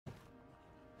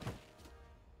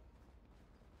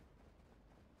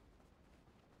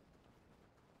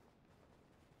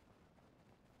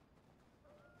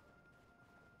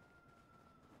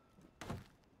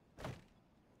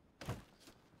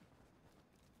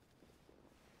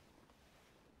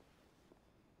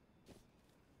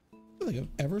I don't think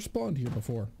I've ever spawned here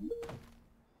before.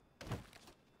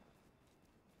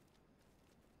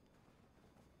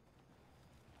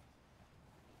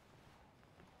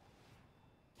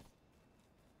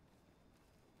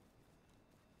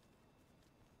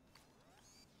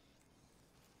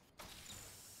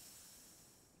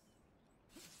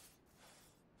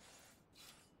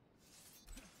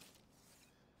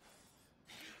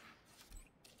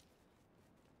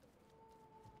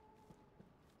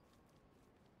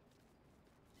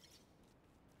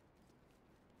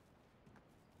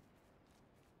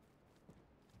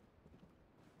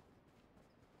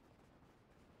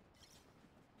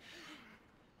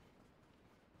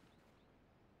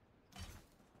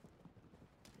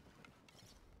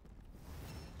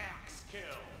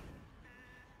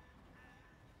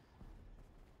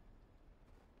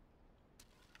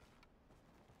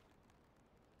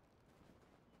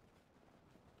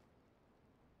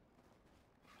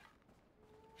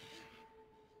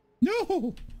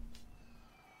 No!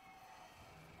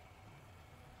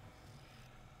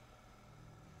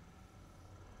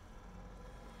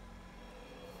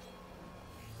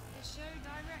 The show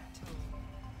director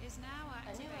is now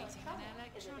activating an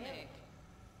electronic.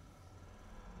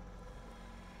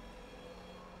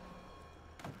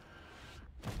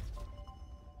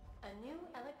 A new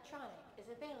electronic is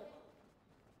available.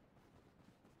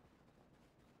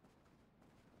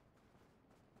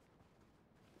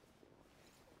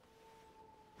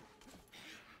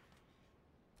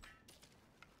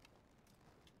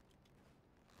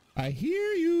 I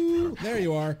hear you. There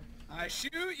you are. I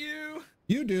shoot you.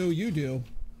 You do, you do.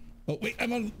 Oh, wait,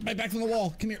 I'm on my back's on the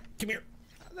wall. Come here, come here.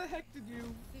 How the heck did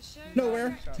you? The show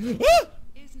Nowhere. director Ah!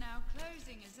 is now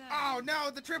closing a zone. Oh no,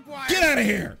 the tripwire. Get out of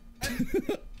here.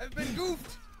 I've been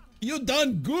goofed. You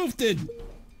done goofed it.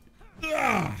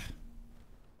 Ah.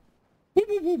 Whoop,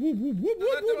 whoop, whoop, whoop, whoop, whoop,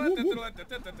 whoop, whoop,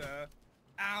 whoop.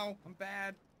 Ow, I'm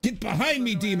bad. Get behind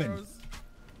me, demon. Arrows.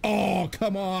 Oh,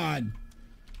 come on.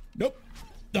 Nope.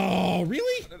 Oh,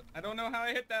 really? I don't know how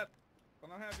I hit that. I'm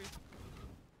not happy.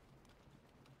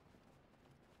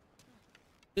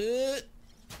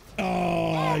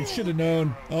 Oh, I should have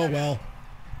known. Oh, well.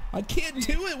 I can't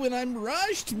do it when I'm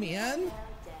rushed, man.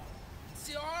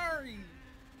 Sorry.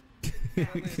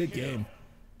 Good game.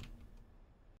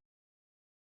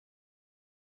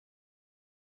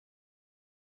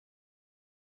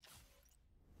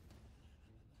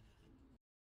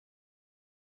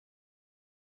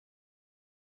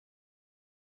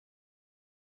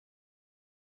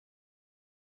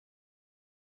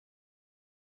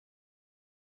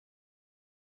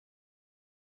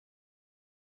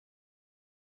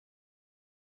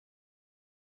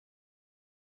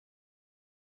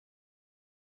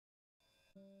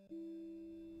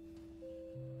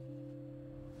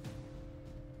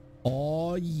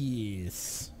 Oh,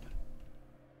 yes.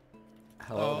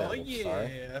 Hello Oh there, Wolfstar.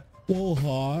 yeah. Oh,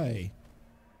 hi.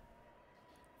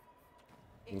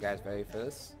 You guys ready for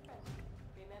this?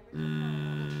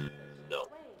 No.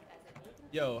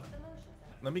 Yo,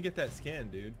 let me get that skin,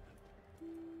 dude.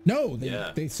 No,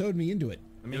 Yeah. they sewed me into it.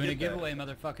 Let me Doing a get that. giveaway,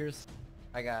 motherfuckers.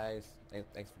 Hi guys.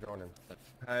 Thanks for joining.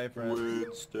 Hi, friend.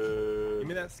 Winston. Give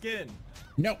me that skin.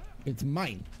 No, it's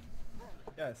mine.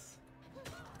 Yes.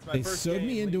 It's my They first sewed game.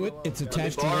 me Leave into it. alone. It's me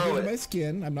attached borrow to it. my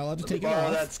skin. I'm not allowed to Let me take it borrow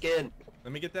off. that skin.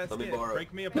 Let me get that Let me skin. borrow Break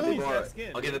it. me up Let a me piece of borrow that it.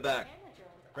 skin. I'll give it back.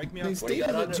 Break me They up. What do you got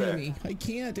stapled it under to there? me. I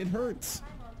can't. It hurts.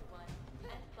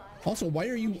 Also, why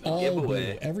are you A all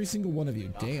giveaway. blue? Every single one of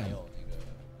you. Damn.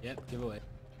 Yep, giveaway.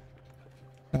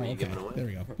 Oh, What are you okay. giving away? There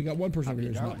we go. We got one person over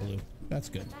here who's not Darwin. blue. That's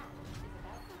good.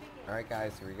 Alright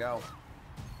guys, here we go.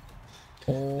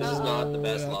 Oh, This is not the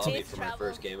best that's lobby a for my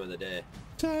first game of the day.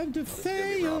 time to This is gonna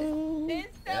be rough. fail. Yep,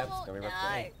 it's gonna be rough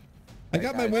today. I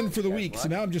got my guys, win for the guys, week, so luck.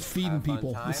 now I'm just feeding Have a fun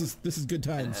people. time. This is good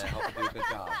And times. I hope you do a good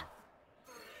job.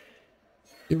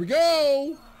 Here we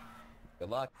go. Good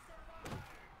luck.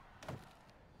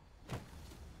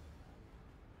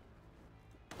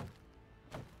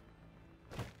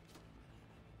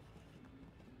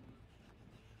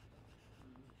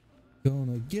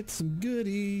 Gonna get some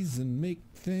goodies and make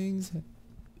things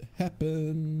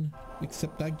happen.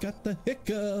 Except I got the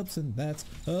hiccups, and that's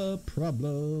a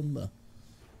problem.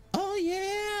 Oh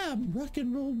yeah, I'm rock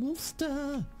and roll wolf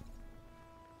star.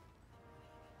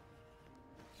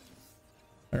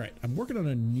 All right, I'm working on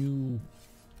a new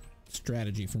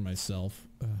strategy for myself.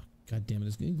 God damn it,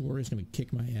 is Glorious gonna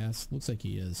kick my ass? Looks like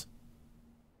he is.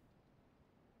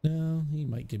 No, he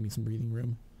might give me some breathing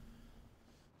room.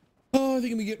 Oh, I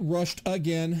think I'm gonna get rushed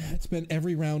again. It's been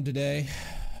every round today.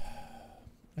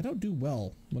 I don't do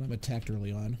well when I'm attacked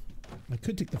early on. I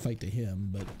could take the fight to him,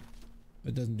 but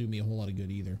it doesn't do me a whole lot of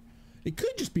good either. It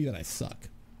could just be that I suck.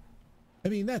 I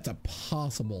mean, that's a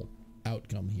possible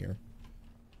outcome here.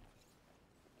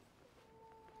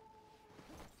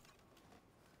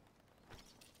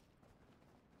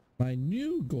 My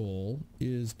new goal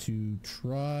is to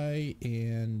try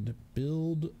and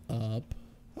build up...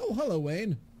 Oh, hello,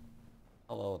 Wayne.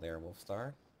 Hello there,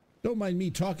 Wolfstar. Don't mind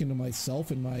me talking to myself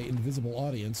and my invisible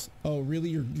audience. Oh, really?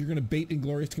 You're gonna bait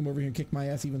Inglorious to come over here and kick my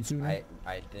ass even sooner?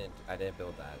 I didn't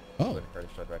build that. Oh. The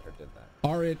first show director did that.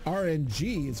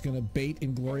 RNG is gonna bait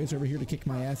Inglorious over here to kick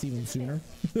my ass even sooner.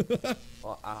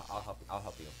 Well, I'll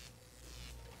help you.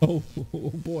 Oh,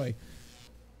 boy.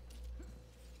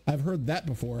 I've heard that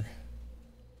before.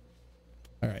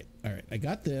 All right. I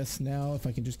got this. Now, if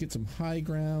I can just get some high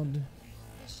ground.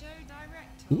 The show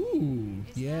director Ooh,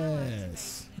 is now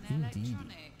yes, activating an indeed.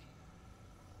 electronic.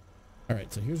 All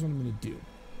right, so here's what I'm gonna do.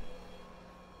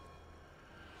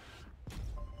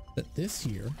 Set this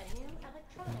here. A new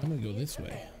electronic I'm gonna go is this way.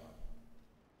 available.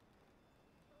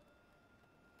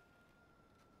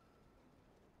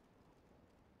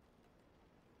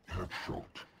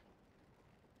 Headshot.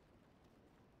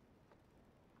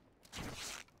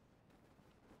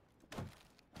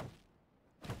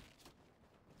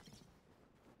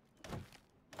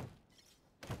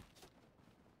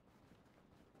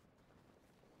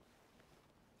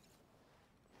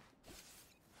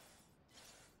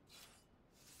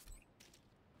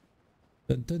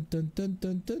 Dun dun dun dun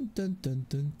dun dun dun dun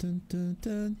dun dun dun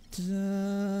dun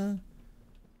dun.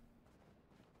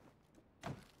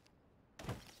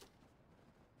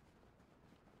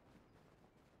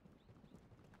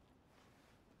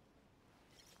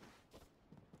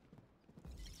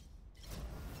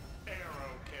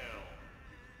 Arrow kill.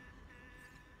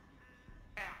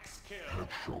 Axe kill.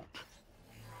 Headshot.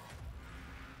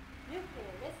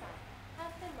 Nuclear missile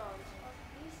has been launched on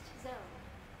East Zone.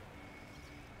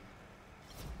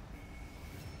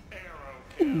 Arrow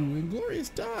Ooh, Inglorious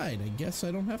died. I guess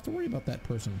I don't have to worry about that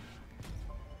person.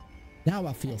 Now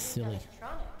I feel silly.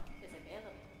 Electronic is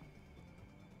available.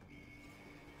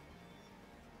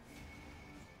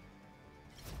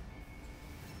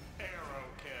 Arrow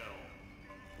kill.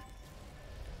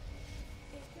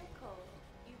 If you're cold,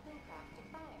 you can craft a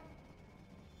fire.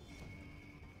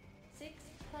 6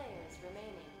 players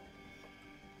remaining.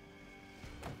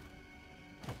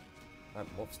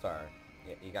 Wolfstar,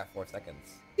 you got 4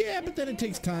 seconds. Yeah, but then it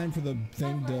takes time for the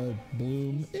thing to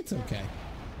bloom. It's okay.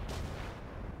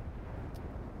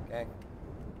 Okay.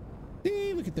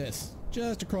 See, look at this.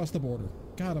 Just across the border.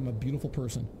 God, I'm a beautiful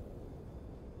person.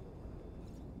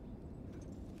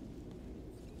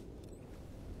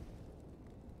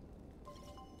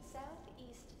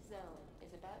 Southeast Zone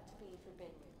is about to be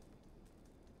forbidden.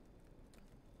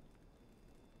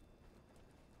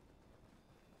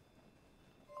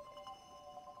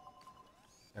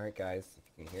 Alright guys, if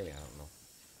you can hear me, I don't know.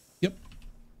 Yep.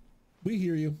 We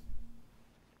hear you.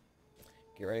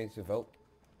 Get ready to vote.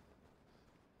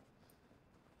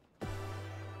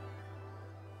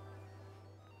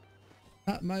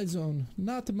 Not my zone.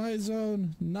 Not my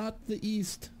zone. Not the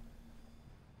east.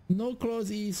 No close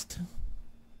east.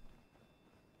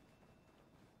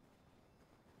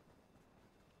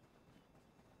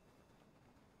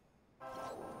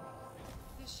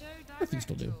 The show I think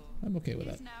still do. director I'm okay with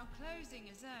that. is now closing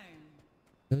a zone.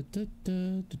 Da, da,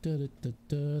 da, da, da, da,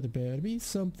 da. There better be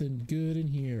something good in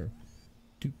here.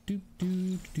 Do do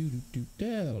do do do do.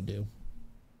 Yeah, that'll do.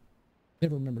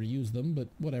 Never remember to use them, but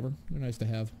whatever. They're nice to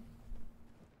have.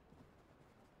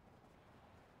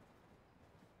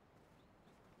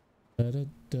 Da, da,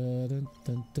 da, dun,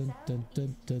 dun, dun, dun,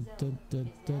 dun, dun, dun,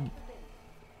 dun, dun.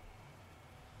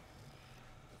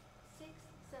 6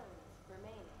 zones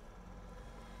remaining.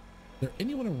 Is there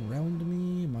anyone around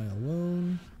me? Am I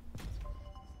alone?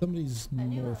 Somebody's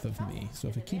north of me, so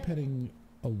if I keep heading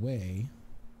away...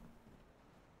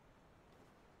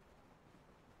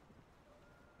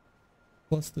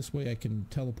 Plus this way I can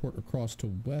teleport across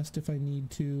to west if I need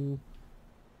to.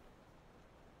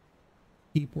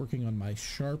 Keep working on my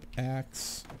sharp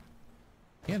axe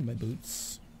and my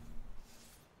boots.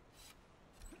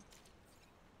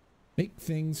 Make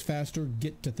things faster,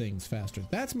 get to things faster.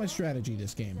 That's my strategy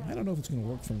this game. I don't know if it's going to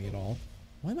work for me at all.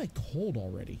 Why am I cold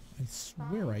already? I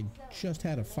swear I just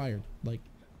had a fire, like,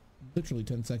 literally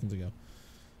 10 seconds ago.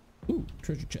 Ooh,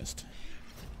 treasure chest.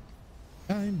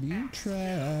 I'm being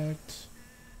tracked.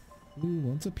 Who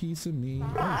wants a piece of me?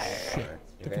 Oh, shit.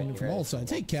 They're coming from all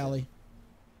sides. Hey, Callie.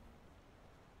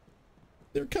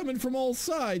 They're coming from all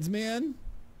sides, man.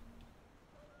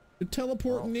 They're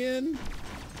teleporting in.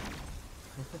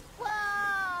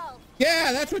 Whoa!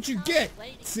 Yeah, that's what you get.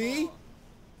 See?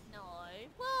 No,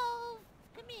 Wolf,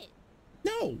 come here.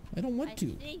 No, I don't want I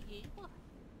to. see you. What?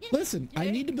 Get Listen, I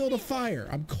need to build a fire.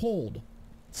 I'm cold.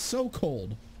 So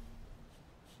cold.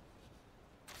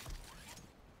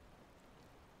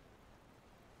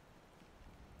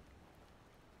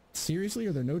 Seriously,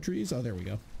 are there no trees? Oh, there we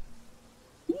go.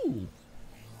 Ooh.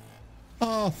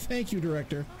 Oh, thank you,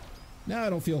 director. Now I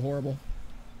don't feel horrible.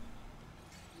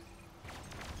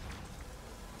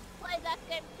 Play that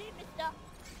game too, mister.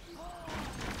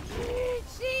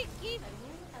 Cheeky.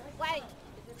 Wait.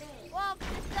 Well,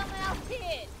 there's someone else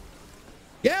here.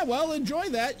 Yeah, well, enjoy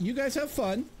that. You guys have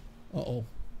fun. Uh-oh.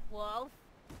 Wolf.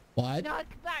 What? No, come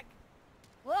back.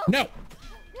 Wolf. No.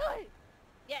 No.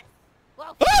 Yes.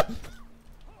 Wolf. Ah!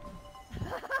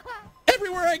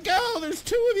 Everywhere I go, there's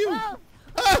two of you. Wolf.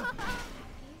 Ah!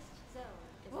 East zone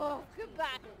is Wolf, come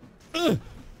back.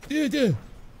 Dude.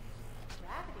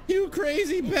 You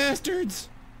crazy bastards.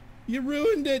 You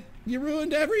ruined it. You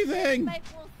ruined everything. Make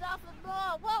Wolf suffer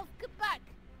more. Wolf, come back.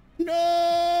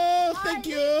 No, thank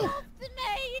you. Wolf to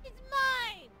me. It's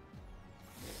mine.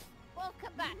 Wolf,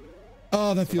 come back.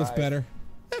 Oh, that feels Survive. better.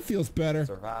 That feels better.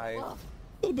 Survive Wolf.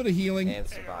 A little bit of healing. and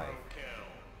survive. Arrow kill.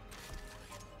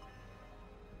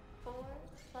 4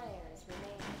 players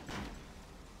remaining.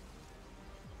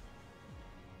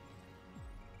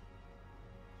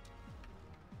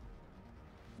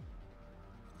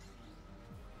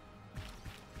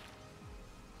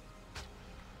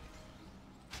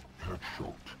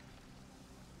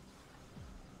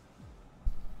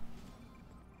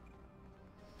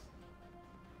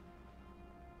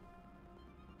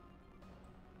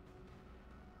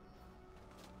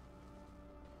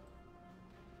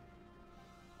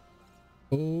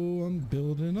 Oh, I'm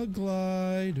building a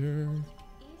glider.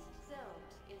 East zone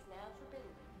is now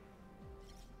forbidden.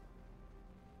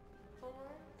 4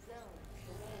 zones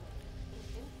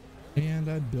remaining. And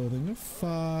I'm building a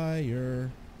fire.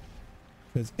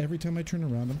 Because every time I turn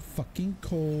around, I'm fucking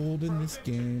cold in this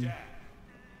Frozen to game. death.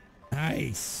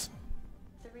 Nice.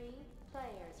 3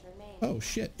 players remaining. Oh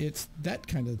shit, it's that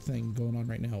kind of thing going on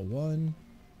right now. One.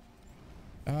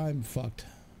 I'm fucked.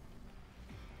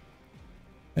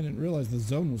 I didn't realize the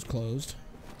zone was closed.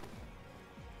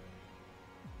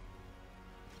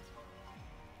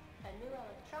 A new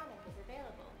electronic is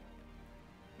available.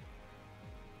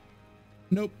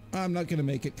 Nope, I'm not gonna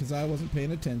make it because I wasn't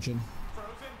paying attention.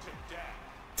 Frozen to death.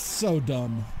 So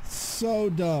dumb. So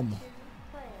dumb. 2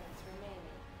 players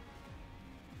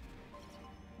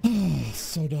remaining.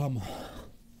 So dumb.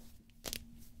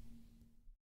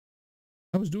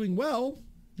 I was doing well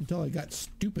until I got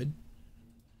stupid.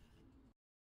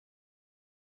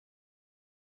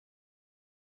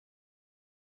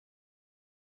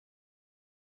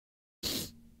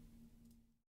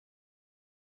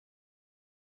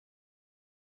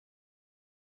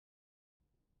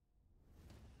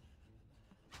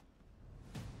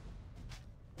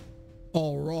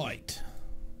 All right.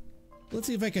 Let's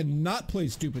see if I can not play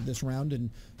stupid this round and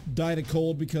die to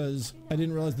cold because I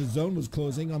didn't realize the zone was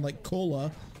closing, unlike Cola,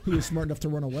 who was smart enough to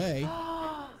run away.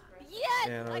 Yes,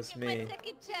 Yeah, that I was get my me.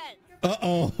 second chance.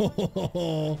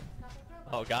 Uh-oh.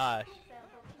 Oh gosh.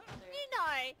 You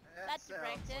know, that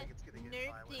director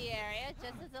nuked the area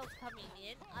just as I was coming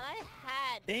in, and I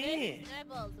had 30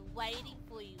 snowballs waiting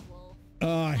for you, Wolf.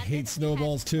 Oh, I hate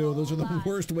snowballs too. Those are the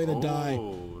worst way to die.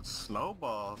 Oh,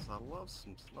 snowballs. I love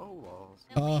some snowballs.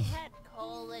 And we Ugh. had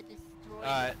Cola destroy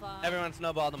Alright, the farm. everyone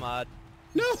snowball the mod.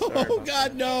 No,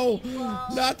 God, no.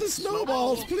 Not the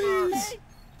snowballs, please.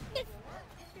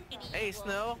 Hey,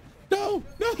 Snow. No,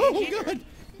 no, God,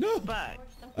 no. Back.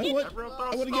 I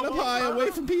want to get up high,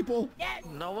 away from people. Yes!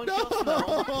 No one kill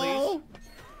Snow, please. No.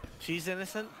 She's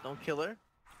innocent. Don't kill her.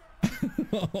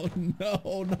 Oh,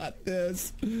 no, not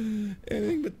this.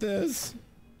 Anything but this.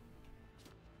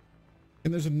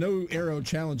 And there's a no arrow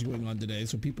challenge going on today,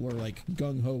 so people are like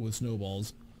gung-ho with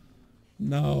snowballs.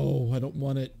 No, I don't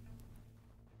want it.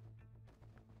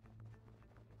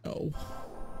 No.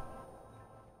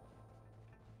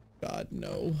 God,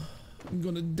 no. I'm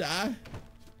gonna die.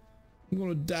 I'm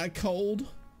gonna die cold.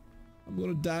 I'm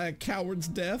gonna die a coward's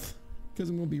death because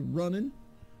I'm gonna be running.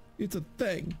 It's a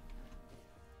thing.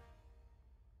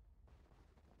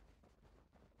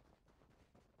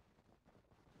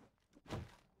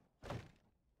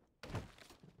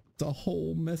 It's a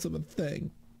whole mess of a thing.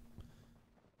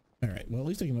 Alright, well at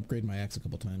least I can upgrade my axe a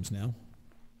couple times now.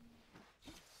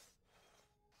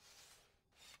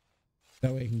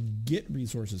 That way I can get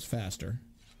resources faster.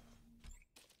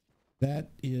 That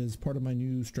is part of my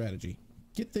new strategy.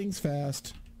 Get things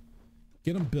fast,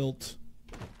 get them built,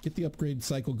 get the upgrade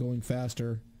cycle going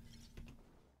faster.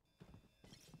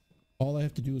 All I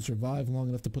have to do is survive long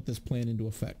enough to put this plan into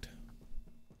effect.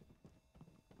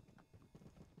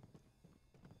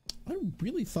 I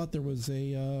really thought there was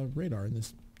a radar in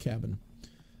this cabin.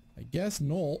 I guess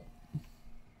Noel.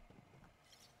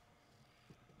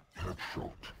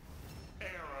 Headshot.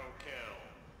 Arrow kill.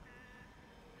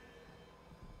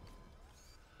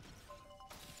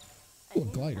 Oh, a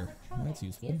glider. That's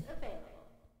useful.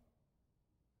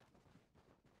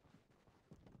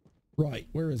 Right,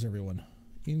 where is everyone?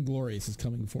 Inglorious is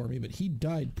coming for me, but he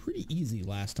died pretty easy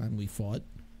last time we fought.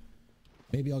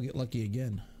 Maybe I'll get lucky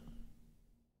again.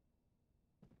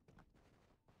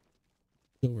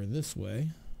 Over this way.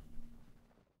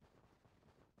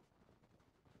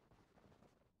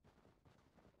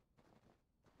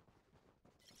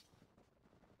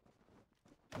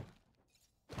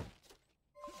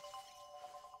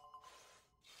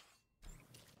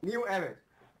 New event.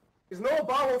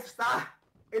 Snowball of star.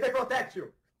 It will protect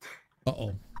you.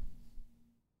 Uh-oh.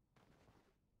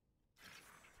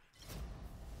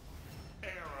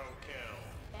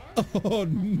 Oh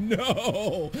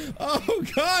no! Oh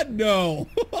God, no!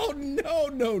 Oh no,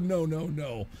 no, no, no,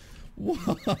 no! Why?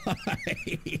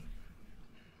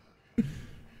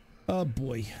 Oh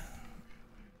boy.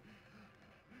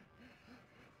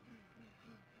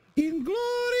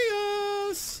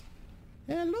 Inglorious!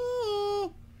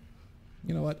 Hello!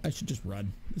 You know what? I should just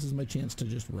run. This is my chance to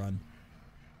just run.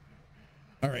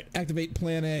 Alright, activate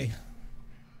plan A.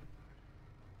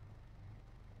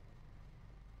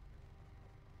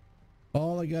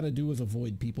 All I gotta do is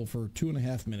avoid people for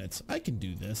 2.5 minutes. I can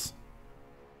do this.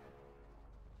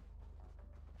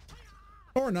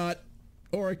 Or not.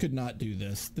 Or I could not do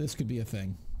this. This could be a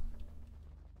thing.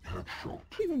 What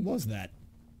even was that?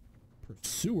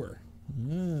 Pursuer.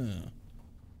 Ah.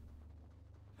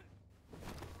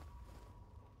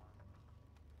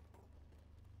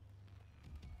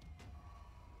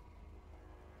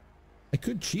 I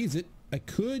could cheese it. I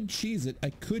could cheese it. I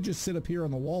could just sit up here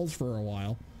on the walls for a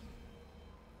while.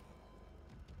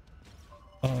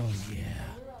 Oh yeah.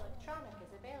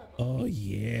 Oh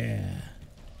yeah.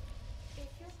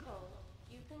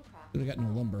 I got no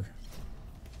lumber.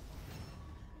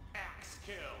 Axe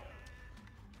kill.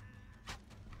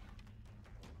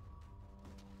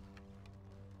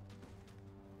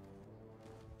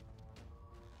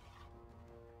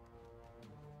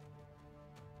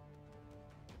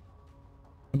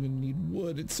 I'm gonna need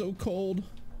wood. It's so cold.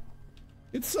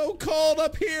 It's so cold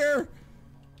up here.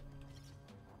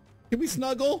 Can we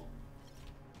snuggle?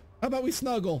 How about we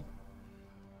snuggle?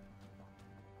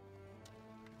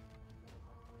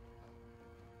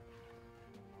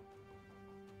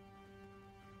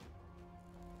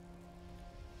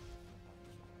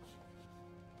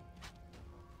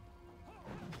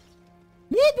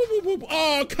 Whoop, whoop, whoop, whoop.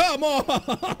 Oh, come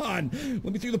on!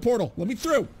 Let me through the portal. Let me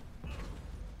through.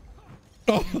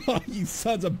 Oh, you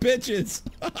sons of bitches!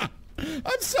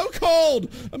 I'm so cold!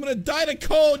 I'm gonna die to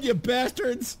cold, you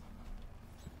bastards!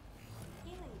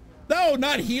 No,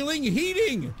 not healing,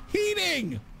 heating!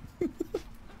 Heating!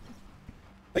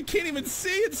 I can't even see,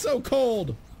 it's so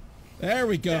cold! There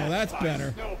we go, that's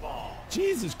better.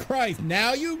 Jesus Christ,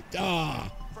 now you...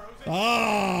 Ah!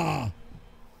 Ah!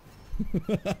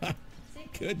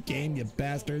 Good game, you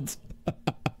bastards.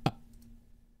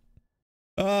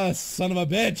 Ah, son of a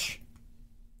bitch!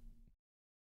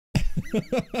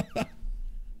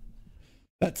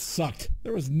 That sucked.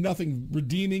 There was nothing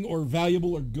redeeming or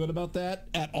valuable or good about that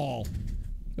at all.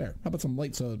 There. How about some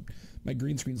light so my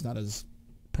green screen's not as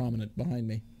prominent behind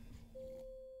me?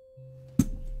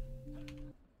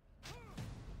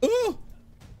 Oh!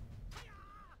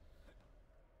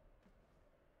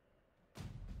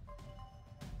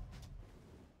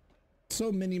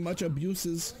 So many much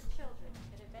abuses.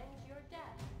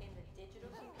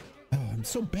 Oh, I'm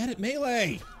so bad at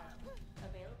melee.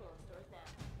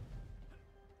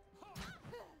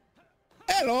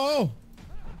 Hello.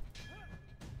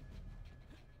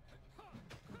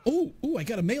 Oh, I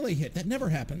got a melee hit. That never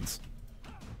happens.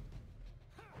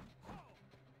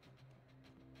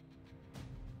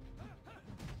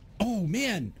 Oh,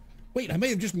 man. Wait, I may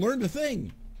have just learned a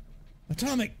thing.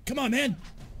 Atomic, come on, man.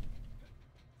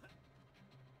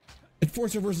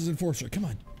 Enforcer versus enforcer. Come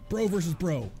on. Bro versus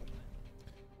bro.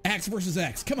 Axe versus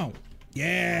axe. Come on.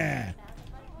 Yeah.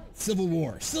 Civil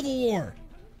War. Civil War.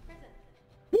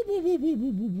 Woo, woo, woo, woo,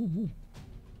 woo, woo, woo.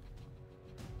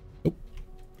 Oh.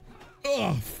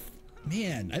 Oh,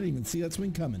 man. I didn't even see that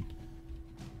swing coming.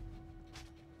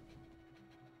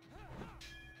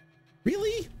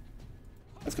 Really?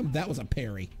 That's come. That was a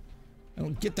parry. I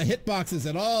don't get the hitboxes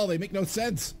at all. They make no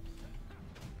sense.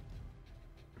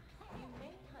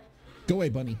 Go away,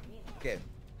 bunny. Okay.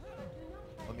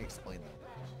 Let me explain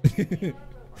that.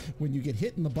 When you get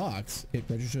hit in the box, it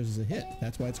registers as a hit.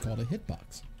 That's why it's called a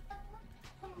hitbox.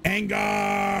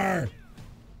 Angar!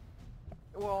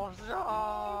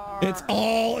 It's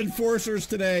all enforcers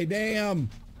today. Damn.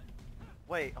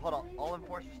 Wait, hold on. All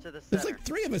enforcers to the center. There's like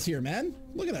 3 of us here, man.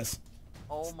 Look at us.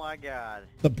 Oh my god.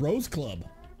 The Bros Club.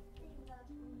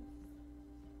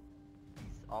 These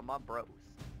are my bros.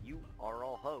 You are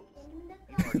all hoes.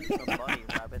 You are just some bunny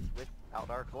rabbits without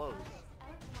our clothes.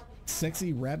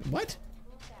 Sexy rabbit. What?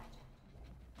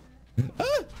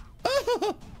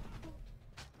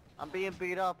 I'm being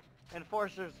beat up.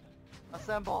 Enforcers,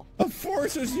 assemble.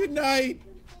 Enforcers unite.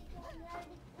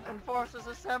 Enforcers,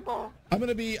 assemble. I'm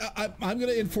gonna be. I'm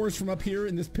gonna enforce from up here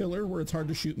in this pillar where it's hard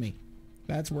to shoot me.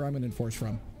 That's where I'm gonna enforce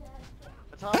from.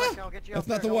 Atomic, I'll get you That's up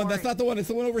not the there, one. don't That's worry. not the one. It's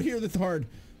the one over here that's hard.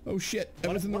 Oh shit! I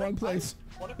was in the wrong place.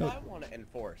 What if I want to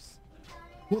enforce?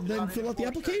 Well, then fill out the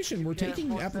application. We're Yeah, taking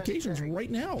enforce applications secretary.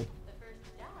 right now.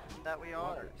 That we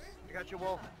are. I got you,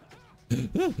 Wolf.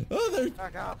 Oh, there.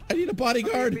 Back up. I need a I'm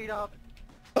bodyguard. being beat up.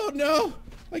 Oh no!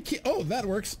 I can't. Oh, that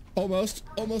works. Almost.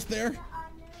 Almost there.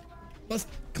 Let's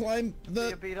climb Being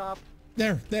the. beat up.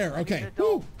 There. There. I Okay. need a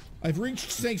doll. Woo. I've reached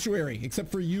sanctuary,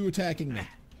 except for you attacking me.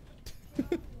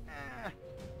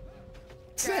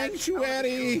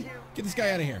 Sanctuary! Get this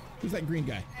guy out of here. Who's that green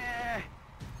guy?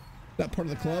 That part of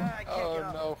the club?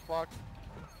 Oh no, fuck.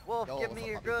 Wolf, Yo, give me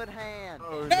your good hand.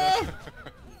 Oh Ah!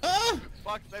 no. Ah!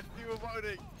 Fuck, that's you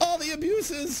emoting. All the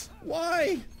abuses!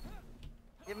 Why?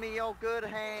 Give me your good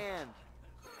hand.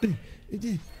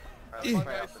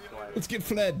 Let's get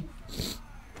fled.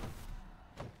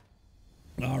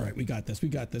 All right, we got this. We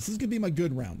got this. This is gonna be my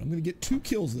good round. I'm gonna get 2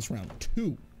 kills this round.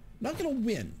 2. Not gonna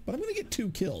win, but I'm gonna get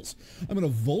 2 kills. I'm gonna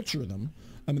vulture them.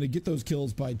 I'm gonna get those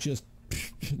kills by just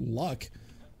luck.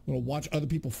 I'm gonna watch other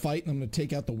people fight, and I'm gonna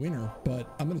take out the winner.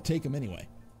 But I'm gonna take them anyway.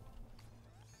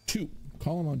 2.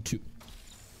 Call them on 2.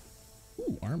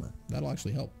 Ooh, armor. That'll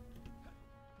actually help.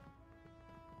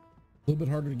 A little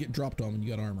bit harder to get dropped on when you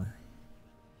got armor.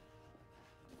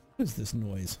 What is this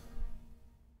noise?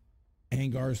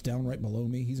 Angar's down right below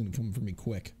me. He's gonna come for me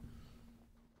quick.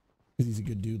 Because he's a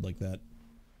good dude like that.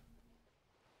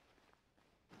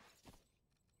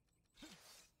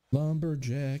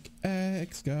 Lumberjack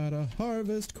axe, gotta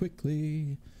harvest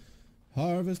quickly.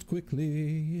 Harvest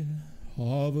quickly.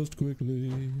 Harvest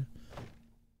quickly.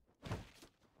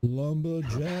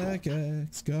 Lumberjack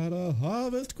axe, gotta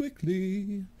harvest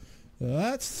quickly.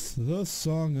 That's the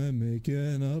song I'm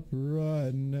making up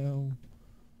right now.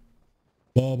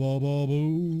 Ba ba ba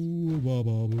boo, ba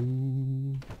ba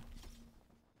boo.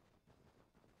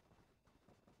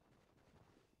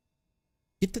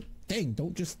 Get the thing,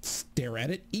 don't just stare at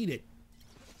it, eat it.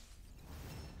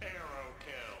 Arrow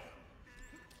kill.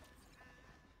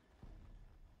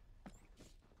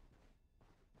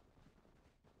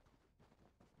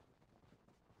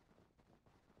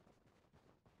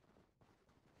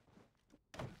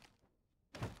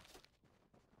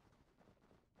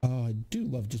 Oh, I do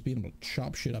love just being able to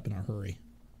chop shit up in a hurry.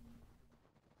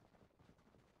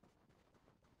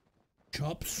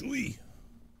 Chop suey.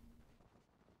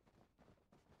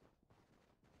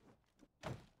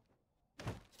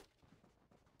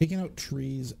 Taking out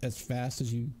trees as fast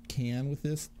as you can with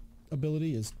this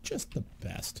ability is just the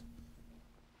best.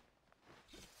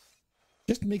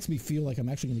 Just makes me feel like I'm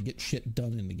actually going to get shit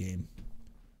done in the game.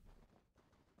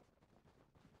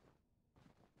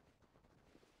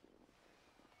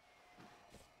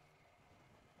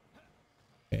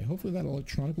 Okay, hopefully that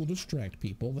electronic will distract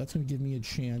people. That's going to give me a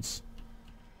chance.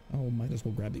 Oh, might as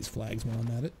well grab these flags while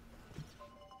I'm at it.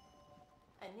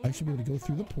 I should be able to go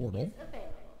through the portal.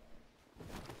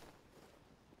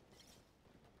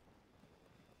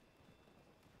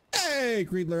 Hey,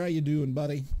 Creedler, how you doing,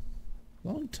 buddy?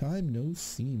 Long time no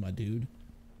see, my dude.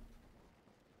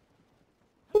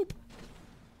 Boop.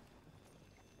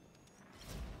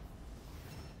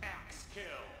 Axe kill.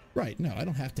 Right, no, I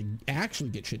don't have to actually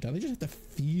get shit done. I just have to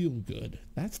feel good.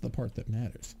 That's the part that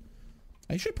matters.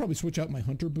 I should probably switch out my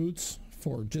hunter boots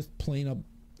for just plain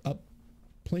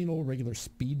plain old regular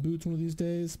speed boots one of these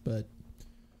days, but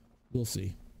we'll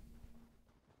see.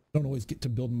 Don't always get to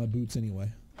building my boots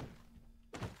anyway.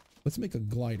 Let's make a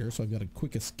glider so I've got a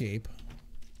quick escape.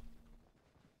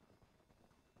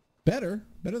 Better?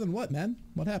 Better than what, man?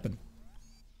 What happened?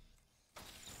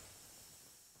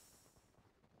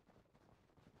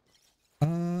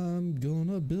 I'm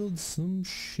gonna build some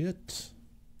shit.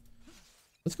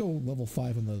 Let's go level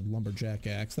 5 on the lumberjack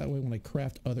axe. That way when I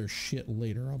craft other shit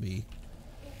later, I'll be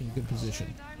in a good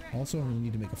position. Also, I'm gonna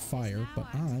need to make a fire, but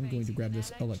I'm going to grab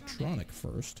this electronic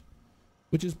first,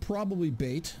 which is probably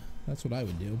bait. That's what I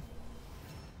would do.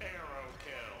 Arrow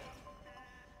kill.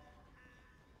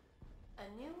 A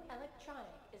new electronic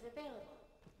is available.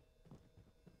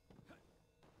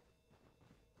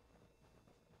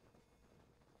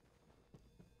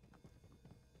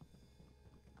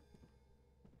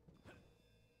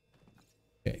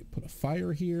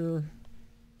 fire here.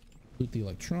 Loot the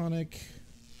electronic.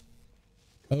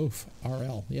 Oof,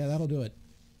 RL. Yeah, that'll do it.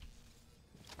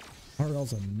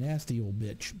 RL's a nasty old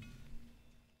bitch.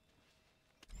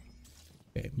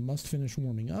 Okay, must finish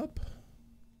warming up.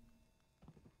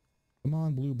 Come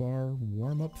on, blue bar,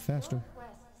 warm up faster.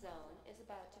 Northwest zone is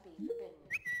about to be forbidden.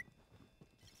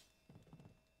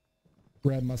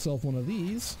 Grab myself one of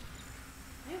these.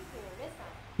 Nuclear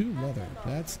missile. Ooh, leather.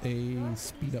 That's a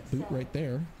speed up boot right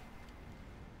there.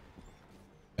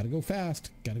 Gotta go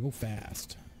fast. Gotta go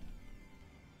fast.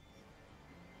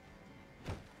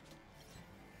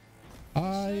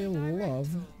 I love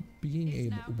being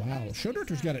able... Wow, Show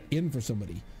Director's got it in for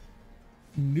somebody.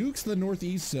 Nukes the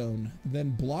northeast zone, then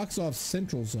blocks off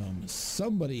central zone.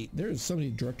 Somebody... There's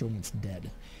somebody Director wants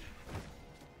dead.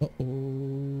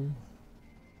 Uh-oh.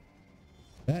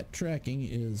 That tracking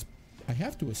is... I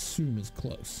have to assume is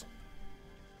close.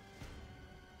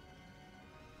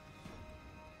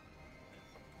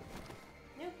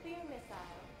 Nuclear missile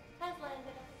has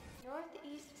landed.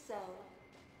 Northeast zone.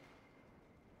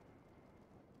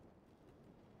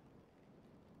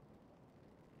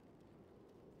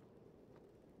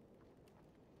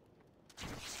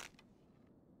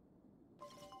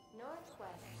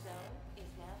 Northwest zone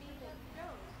is now being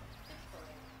drones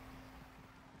exploring.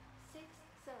 6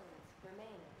 zones remaining.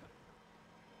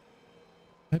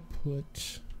 I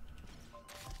put...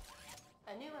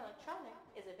 A new electronic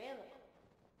is available.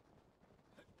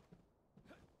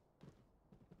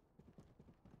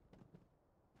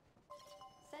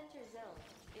 Center zone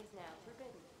is now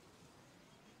forbidden.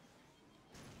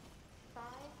 5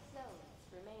 zones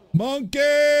remaining.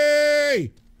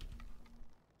 Monkey!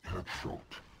 Headshot.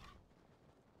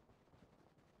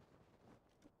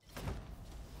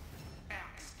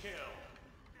 Axe kill.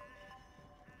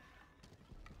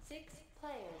 6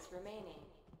 players remaining.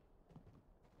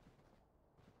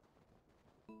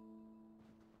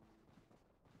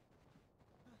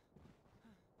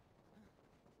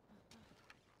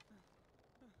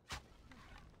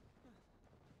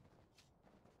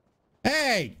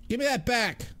 Hey, give me that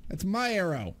back. That's my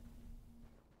arrow.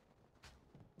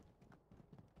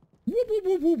 Whoop, whoop,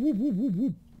 whoop, whoop, whoop, whoop, whoop,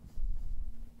 whoop.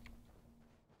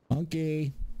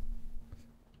 Monkey.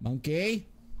 Monkey.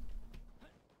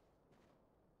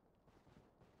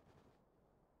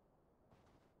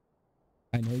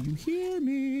 I know you hear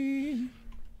me.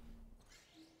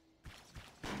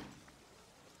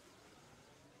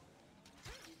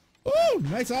 Oh,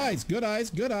 nice eyes. Good eyes.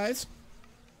 Good eyes.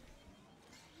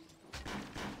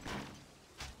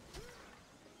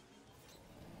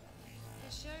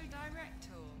 The show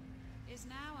director is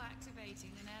now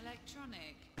activating an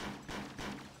electronic.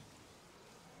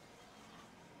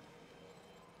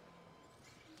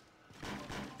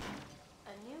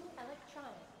 A new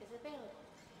electronic is available.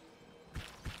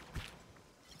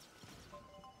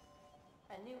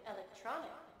 A new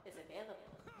electronic is available.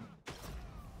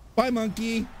 Bye,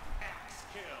 monkey. Axe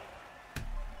kill.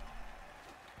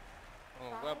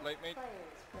 Oh, well played, mate.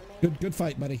 Good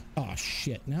fight, buddy. Oh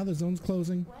shit! Now the zone's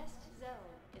closing.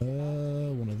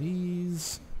 One of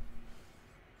these.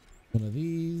 One of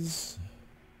these.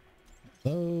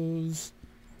 Those.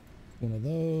 One of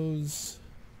those.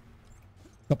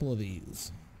 Couple of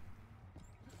these.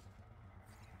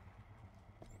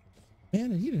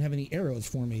 Man, and he didn't have any arrows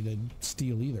for me to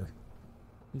steal either.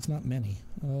 It's not many.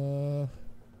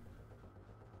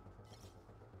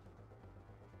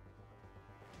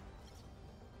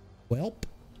 Welp,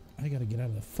 I gotta get out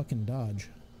of the fucking Dodge.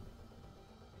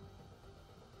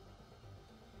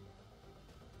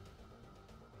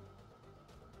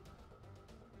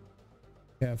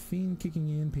 Caffeine kicking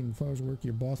in, painting flowers work.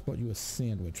 Your boss bought you a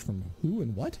sandwich from who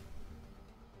and what?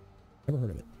 Never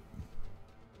heard of it.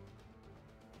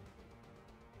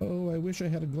 Oh, I wish I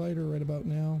had a glider right about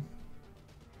now.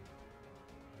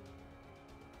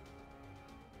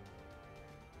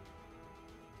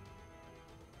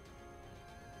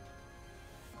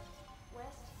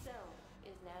 West zone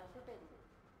is now forbidden.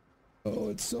 Oh,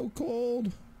 it's so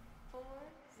cold. 4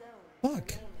 zones.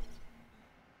 Fuck.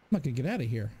 I'm not gonna get out of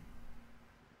here.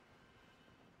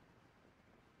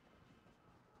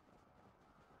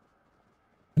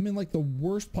 I'm in like the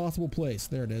worst possible place.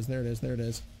 There it is, there it is, there it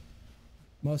is.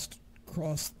 Must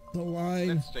cross the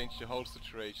line. Let's change the whole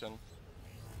situation.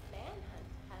 Manhunt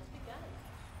has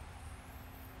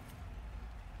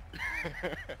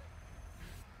begun.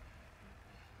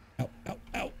 Ow, ow,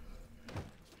 ow.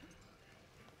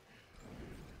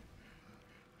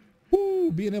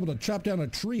 Woo, being able to chop down a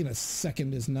tree in a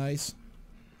second is nice.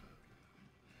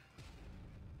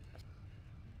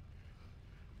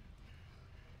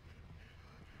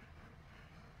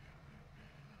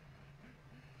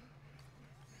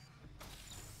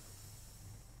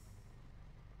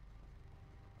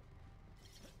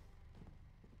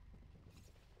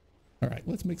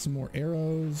 Alright, let's make some more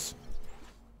arrows.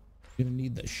 Gonna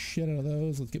need the shit out of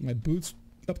those. Let's get my boots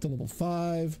up to level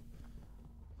 5.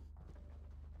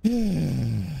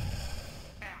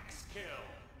 Axe kill.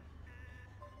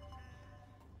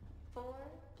 4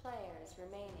 players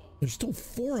remaining. There's still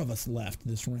 4 of us left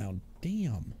this round.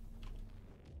 Damn.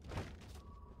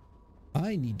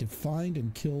 I need to find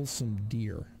and kill some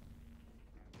deer.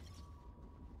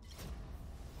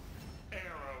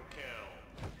 Arrow kill.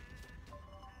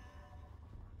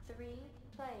 3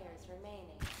 players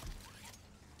remaining.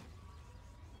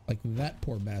 Like that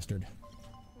poor bastard.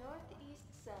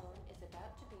 Northeast zone is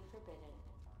about to be forbidden.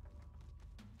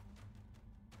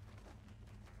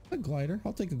 A glider.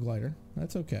 I'll take a glider.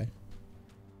 That's okay.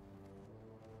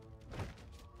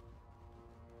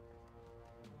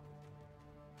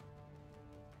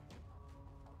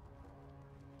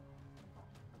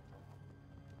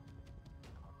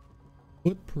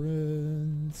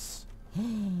 Footprints.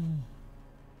 Bum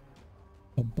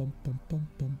bum bum bum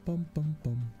bum bum bum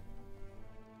bum.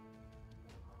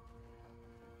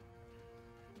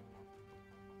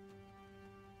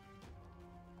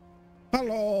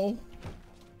 Hello.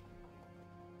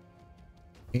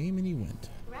 Aim and he went.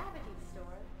 Gravity storm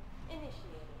initiated.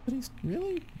 But he's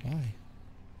really? Why?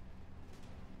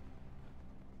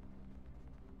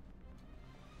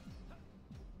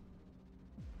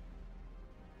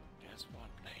 There's one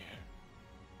player.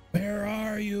 Where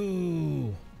are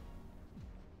you?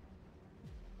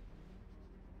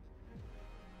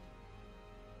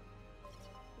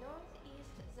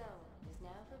 Northeast zone is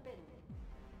now forbidden.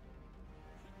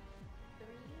 3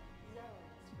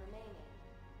 zones remaining.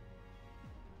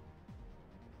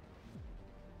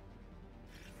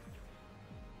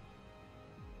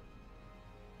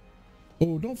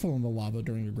 Oh, don't fall in the lava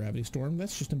during a gravity storm.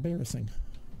 That's just embarrassing.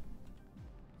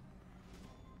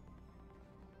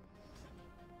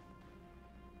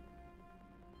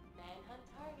 Manhunt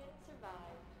target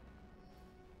survived.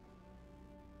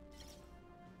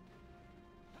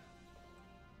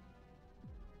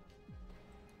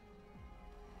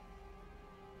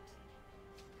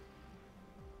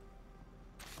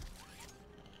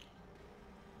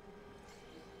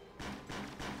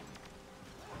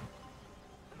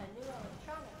 A new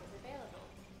electronic is available.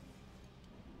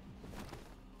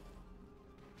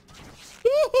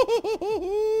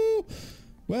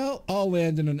 Well, I'll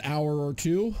land in an hour or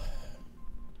 2.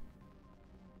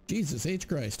 Jesus H.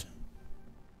 Christ.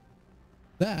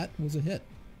 That was a hit.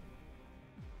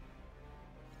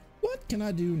 What can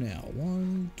I do now?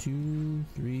 1, 2,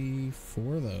 3,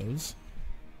 4 of those.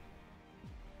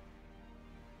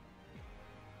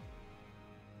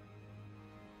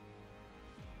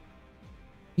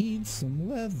 Need some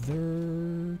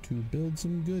leather to build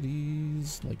some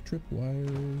goodies like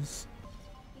tripwires.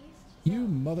 You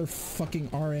motherfucking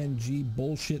RNG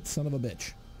bullshit son of a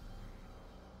bitch.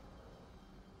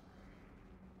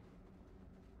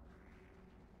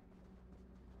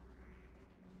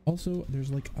 Also, there's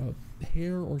like a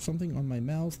hair or something on my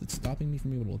mouse that's stopping me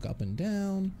from being able to look up and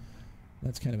down.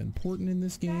 That's kind of important in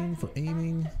this game for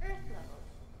aiming.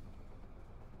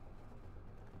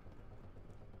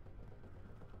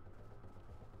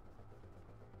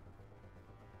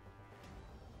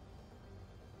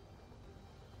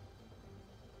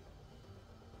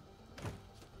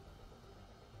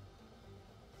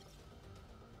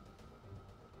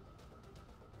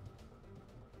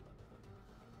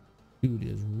 Dude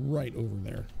is right over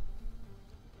there.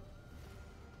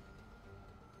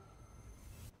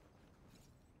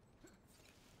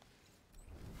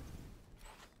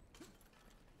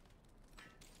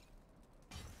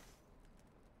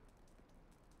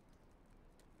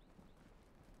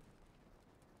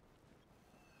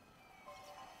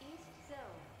 East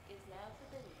zone is now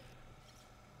forbidden.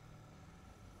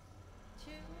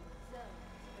 2 zones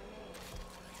remaining.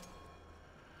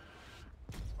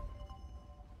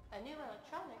 A new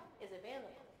electronic is available.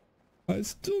 I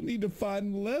still need to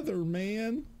find leather,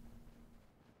 man.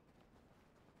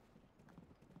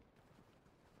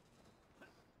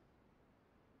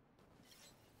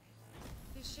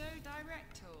 The show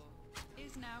director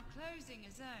is now closing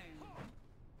a zone.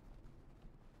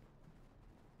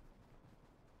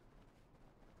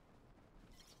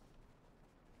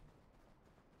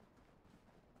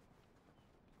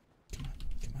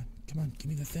 Come on, give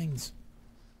me the things.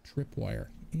 Tripwire.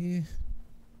 Eh.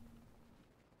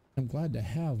 I'm glad to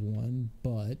have one,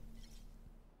 but...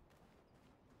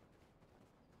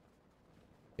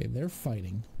 Okay, they're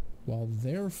fighting. While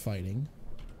they're fighting...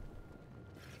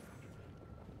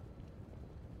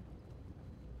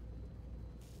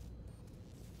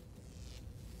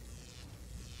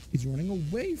 He's running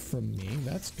away from me.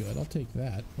 That's good. I'll take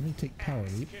that. Let me take power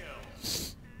leap.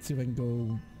 Let's see if I can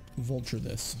go vulture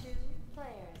this. 2 players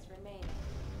remaining.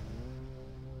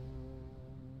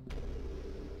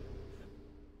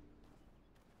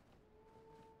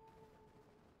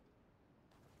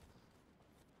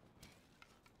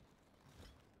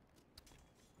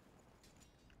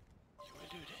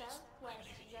 Southwest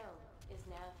zone is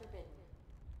now forbidden.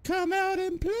 Come out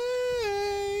and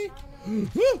play!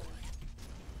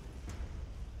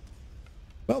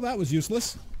 Well, that was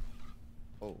useless.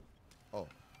 Oh. Oh.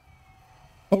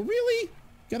 Oh, really?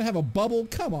 Gotta have a bubble?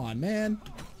 Come on, man.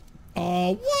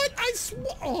 Oh, what?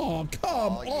 Oh,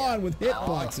 come on with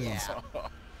hitboxes.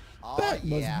 That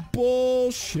was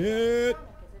bullshit.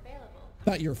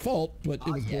 Not your fault, but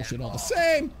it was bullshit all the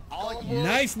same.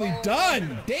 Nicely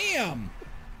done. Damn.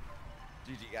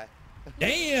 GG guy.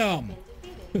 Damn.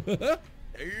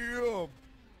 Damn.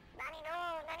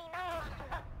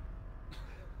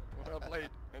 Well played,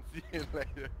 and see you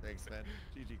later. Thanks, man.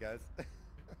 GG guys.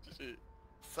 GG.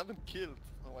 7 kills.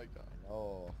 Oh my god.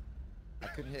 Oh. I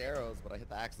couldn't hit arrows, but I hit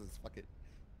the axes. Fuck it.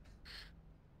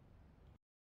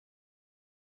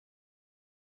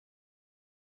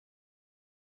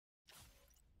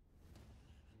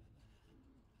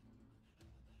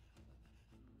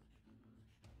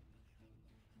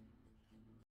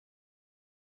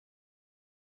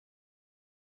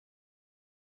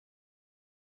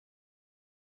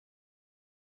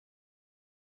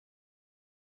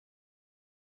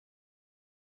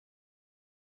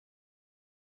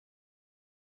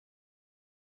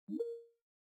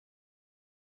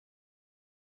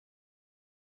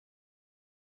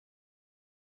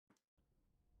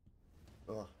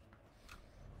 Ugh.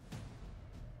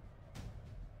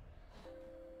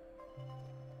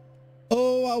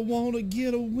 Oh, I want to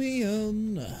get a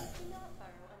win.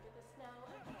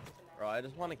 Bro, I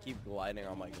just want to keep gliding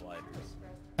on my gliders.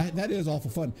 That is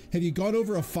awful fun. Have you gone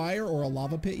over a fire or a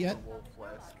lava pit yet? Wolf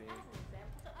last game.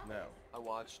 No. I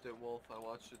watched it, Wolf. I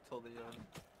watched it till the end.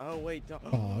 Oh wait, don't.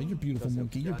 Oh, you're beautiful,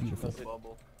 monkey. You're beautiful.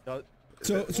 Bubble.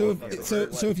 So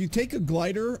if you take a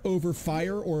glider over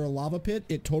fire or a lava pit,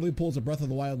 it totally pulls a Breath of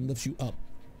the Wild and lifts you up.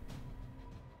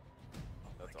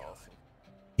 That's awesome.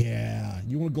 Yeah,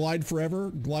 you want to glide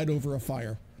forever? Glide over a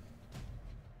fire.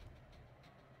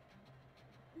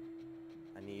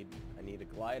 I need a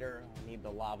glider. I need the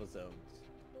lava zones.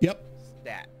 Yep.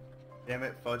 Stat. Damn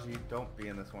it, Fudgy, don't be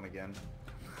in this one again.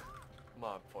 Come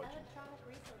on, Fudgy.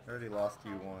 I already lost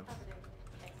you once.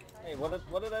 Hey, what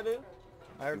did I do?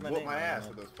 I heard You my whooped name. my ass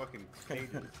with those fucking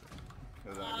cages.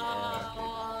 Oh, now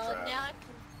I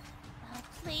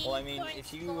please. Well, I mean,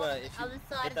 if you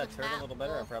hit that turn a little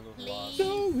better, I probably would have lost.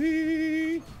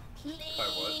 Zoe!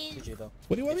 Please. GG though.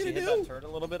 What do you want me to If you do? hit that turn a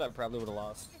little bit, I probably would have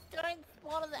lost. Just don't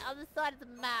spawn on the other side of the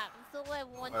map. That's all I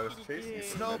want I was you to chasing do. you.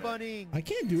 Snow bunny. I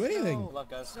can't do anything. Good luck,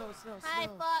 guys. Hi,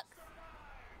 Fox.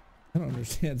 I don't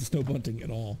understand snow bunting at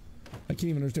all. I can't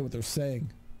even understand what they're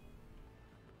saying.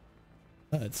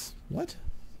 It's what?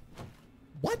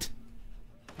 What?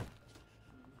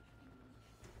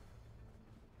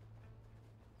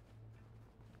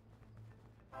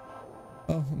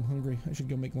 Oh, I'm hungry. I should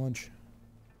go make lunch.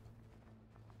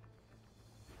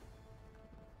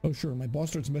 Oh, sure. My boss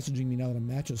starts messaging me now that a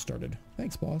match has started.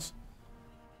 Thanks, boss.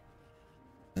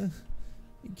 You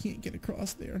can't get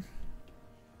across there.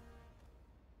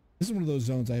 This is one of those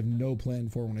zones I have no plan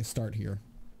for when I start here.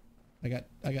 I got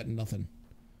nothing.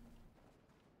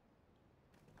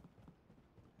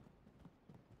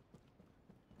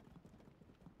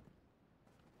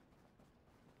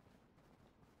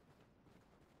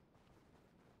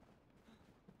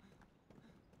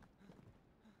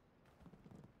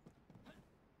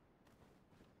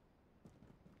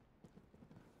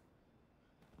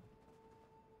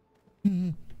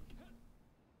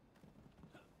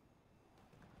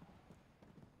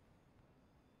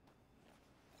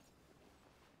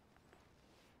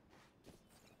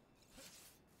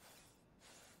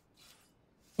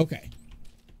 Okay.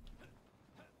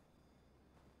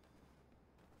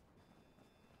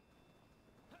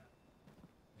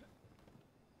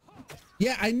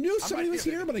 Yeah, I knew somebody was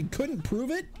here, but I couldn't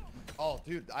prove it. Oh,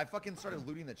 dude, I fucking started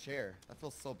looting the chair. That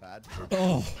feels so bad.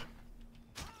 Oh.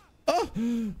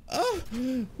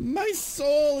 Oh, my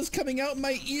soul is coming out in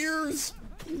my ears.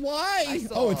 Why?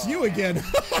 Oh, it's you again.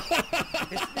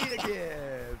 It's me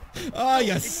again. Ah,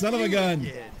 you son of a gun.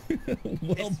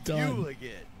 Well it's done. You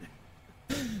again.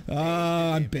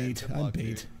 Ah, I'm bait. Good I'm luck, bait.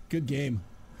 dude. Good game.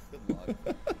 Good luck.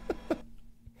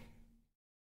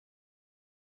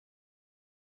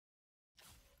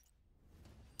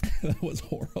 That was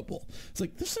horrible. It's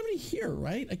like, there's somebody here,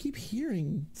 right? I keep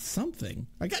hearing something.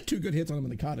 I got 2 good hits on him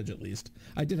in the cottage, at least.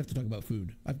 I did have to talk about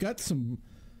food. I've got some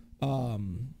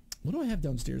What do I have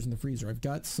downstairs in the freezer? I've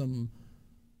got some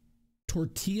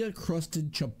tortilla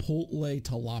crusted chipotle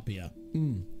tilapia.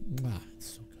 It's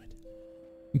so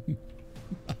good.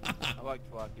 I like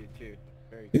tilapia too.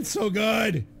 Very good. It's so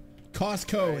good.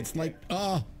 Costco. It's like,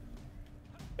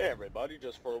 Hey everybody,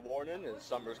 just for a warning, is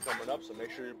summer's coming up, so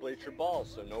make sure you bleach your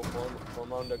balls so no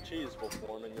form on the cheese will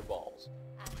form in your balls.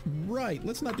 Right,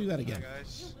 let's not do that again.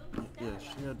 Guys. Yeah,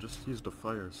 she had just used a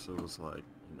fire, so it was like,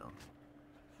 you know.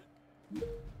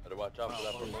 Better watch out for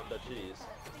that Formosa cheese.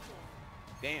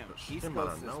 Damn, She East came out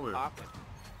Coast of is nowhere. popping.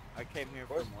 I came here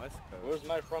from West Coast. Where's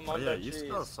my Formosa Oh yeah, cheese? East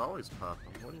Coast always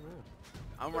popping. What do you mean?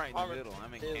 I'm right in the middle.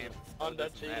 I'm in cheese Kansas. So on it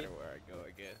that doesn't matter cheese. where I go,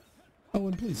 I guess. Oh,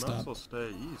 and please You might as stop. well stay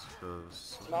east,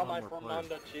 because Smell my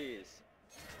Formosa cheese.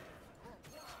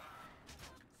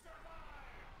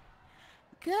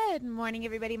 Good morning,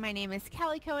 everybody. My name is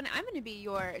Calico, and I'm going to be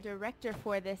your director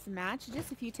for this match.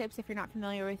 Just a few tips if you're not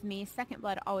familiar with me. Second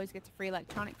Blood always gets a free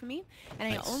electronic from me, and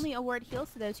Nice. I only award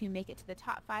heals to those who make it to the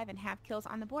top 5 and have kills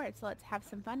on the board. So let's have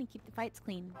some fun and keep the fights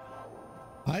clean.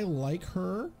 I like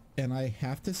her, and I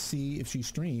have to see if she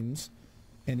streams,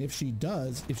 and if she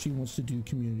does, if she wants to do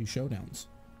community showdowns.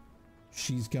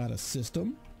 She's got a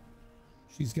system.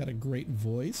 She's got a great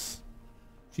voice.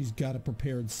 She's got a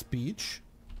prepared speech.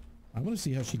 I want to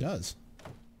see how she does.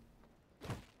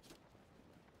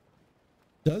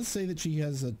 Does say that she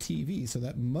has a TV, so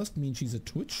that must mean she's a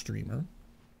Twitch streamer.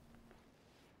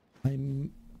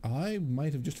 I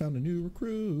might have just found a new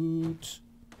recruit.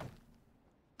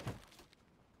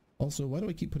 Also, why do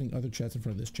I keep putting other chats in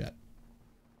front of this chat?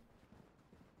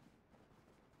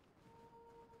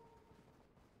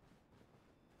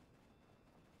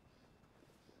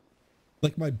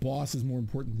 Like my boss is more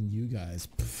important than you guys.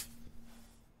 Pfft.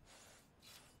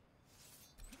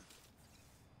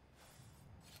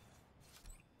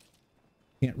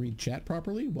 Can't read chat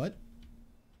properly? What?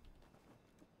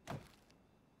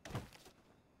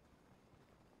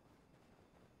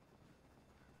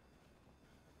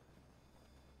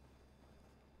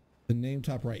 The name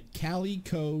top right.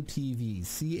 Calico TV.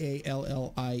 C-A-L-L-I-E-C-O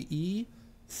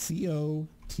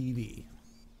TV.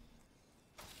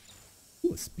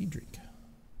 Ooh, a speed drink.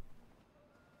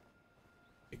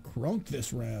 Get crunked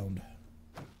this round.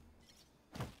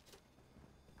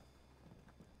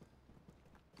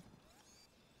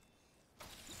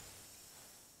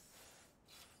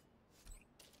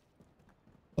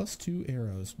 +2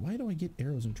 arrows. Why do I get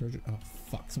arrows in treasure? Oh,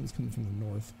 fuck. Someone's coming from the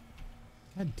north.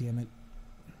 God damn it.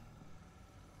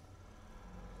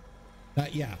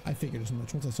 Yeah, I figured as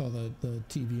much once I saw the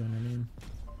TV on her name.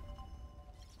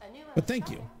 But thank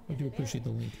you. I do appreciate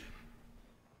the link.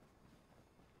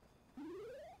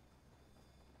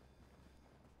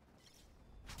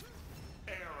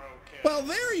 Well,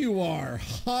 there you are.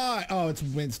 Hi. Oh, it's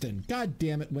Winston. God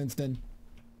damn it, Winston.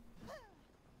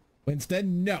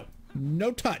 Winston, no.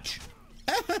 No touch.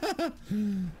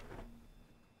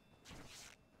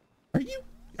 Are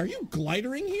you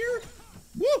glidering here?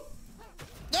 Woo!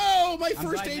 Oh, my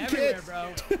first aid kit.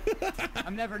 Bro.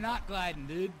 I'm never not gliding,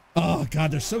 dude. Oh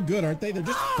god, they're so good, aren't they? They're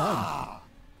just fun.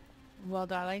 Well,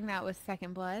 darling, that was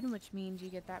Second Blood, which means you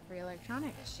get that free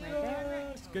electronic right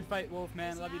there. Good fight, Wolf,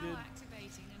 man. Love you, dude.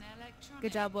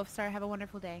 Good job, Wolfstar. Have a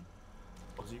wonderful day.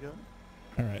 What's he got?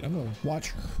 All right, I'm gonna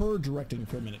watch her directing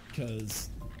for a minute because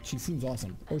she seems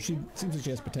awesome, or she seems like she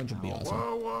has potential to be awesome.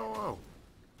 Whoa, whoa, whoa!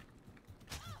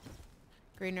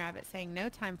 Green Rabbit saying no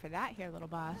time for that here, little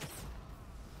boss.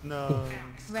 No.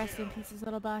 Rest in pieces,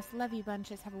 little boss. Love you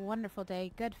bunches. Have a wonderful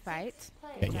day. Good fight.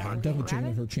 Yeah, I'm definitely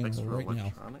checking her channel Extra right now.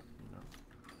 electronic, you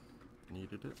know.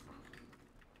 Needed it.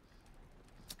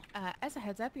 As a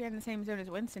heads up, you're in the same zone as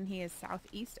Winston. He is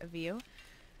southeast of you.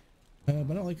 But I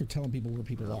don't like her telling people where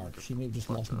people are. She may have just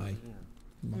lost my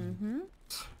mind. Mm-hmm.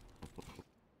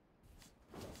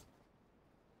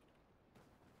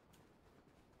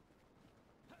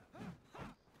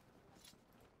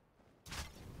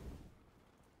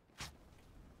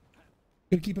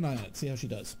 Gonna keep an eye on it, see how she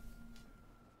does.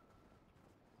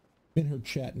 In her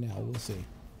chat now, we'll see.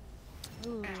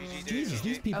 Ooh. Jesus,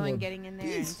 these people and are getting in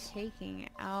there and taking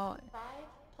out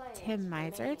Tim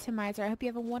Miser. Tim Miser, I hope you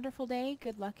have a wonderful day.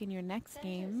 Good luck in your next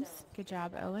games. Good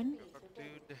job, Owen.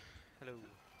 Dude, hello.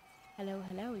 Hello,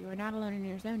 hello. You are not alone in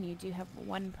your zone. You do have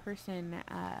one person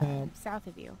south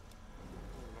of you.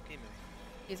 Okay, man.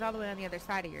 He's all the way on the other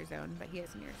side of your zone, but he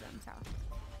is in your zone south.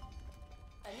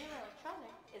 A new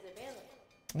electronic is available.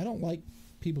 I don't like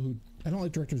people who, I don't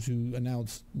like directors who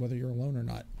announce whether you're alone or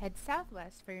not. Head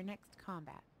southwest for your next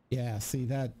combat. Yeah, see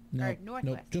that, no, northwest,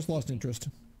 nope, just lost interest.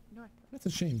 Northwest. That's a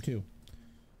shame too.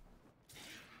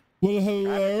 Well,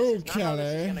 hello,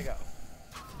 Kelly.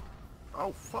 Oh,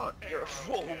 Oh fuck!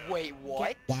 Whoa, wait,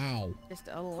 what? Wow. Just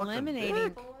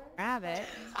eliminating rabbit.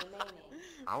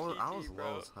 I was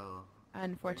low as hell.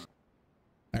 Unfortunately.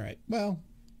 All right. Well,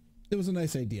 it was a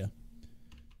nice idea.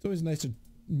 It's always nice to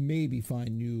maybe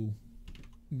find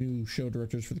new show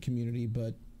directors for the community,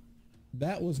 but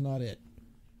that was not it.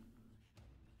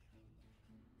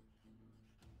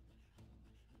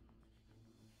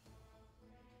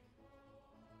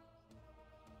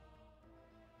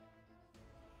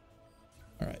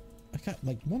 All right. I got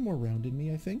like one more round in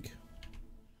me, I think.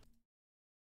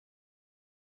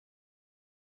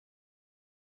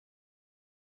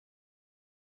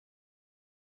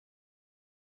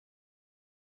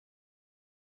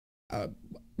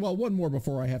 Well, one more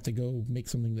before I have to go make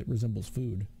something that resembles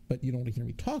food. But you don't want to hear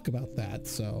me talk about that,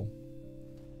 so...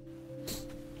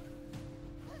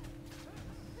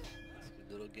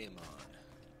 Little game on.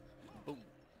 Boom.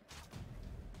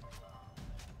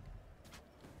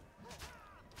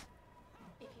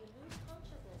 If you lose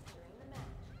consciousness during the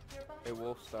match, your body Hey,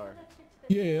 Wolfstar.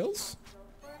 Yes?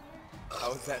 How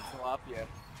was that tilapia?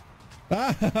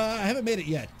 I haven't made it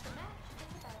yet.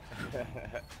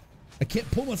 I can't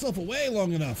pull myself away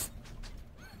long enough.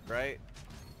 Right?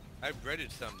 I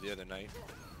breaded some the other night.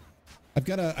 I've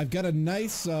got a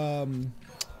nice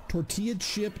tortilla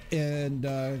chip and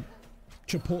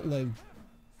chipotle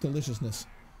deliciousness.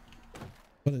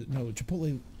 What is it? No,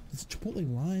 chipotle. Is it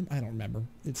chipotle lime? I don't remember.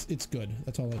 It's good.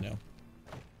 That's all I know.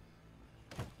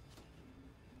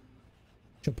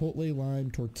 Chipotle lime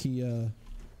tortilla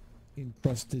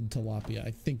encrusted tilapia,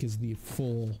 I think, is the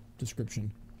full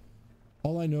description.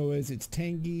 All I know is it's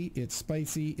tangy, it's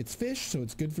spicy, it's fish, so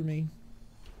it's good for me.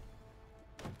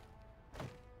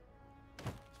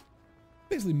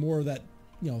 Basically more of that,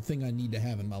 you know, thing I need to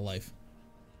have in my life.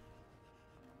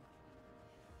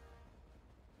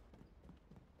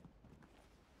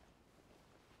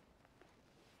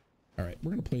 All right,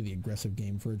 we're gonna play the aggressive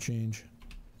game for a change.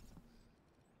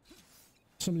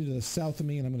 Somebody to the south of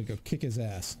me, and I'm gonna go kick his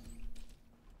ass.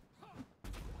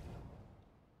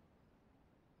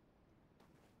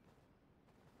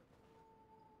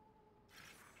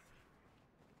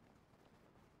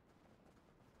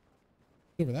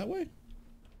 Over that way?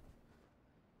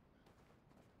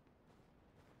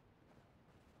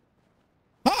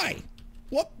 Hi!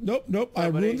 What? Nope, nope. I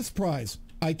ruined the surprise.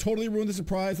 I totally ruined the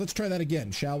surprise. Let's try that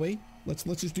again, shall we? Let's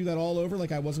just do that all over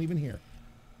like I wasn't even here.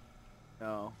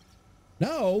 No.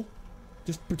 No?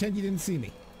 Just pretend you didn't see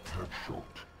me.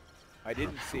 I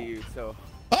didn't see you, so...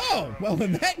 Oh! Well,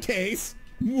 in that case...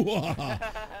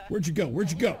 Where'd you go?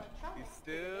 Where'd you go? You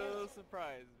still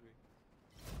surprised me.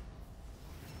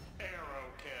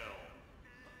 Arrow kill.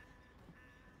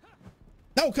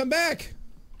 No, come back!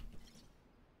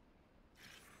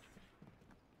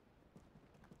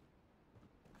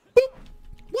 Boop.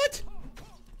 What?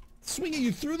 Swinging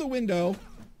you through the window.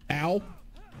 Ow.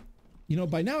 You know,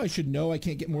 by now I should know I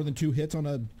can't get more than 2 hits on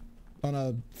a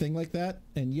thing like that,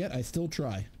 and yet I still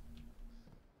try.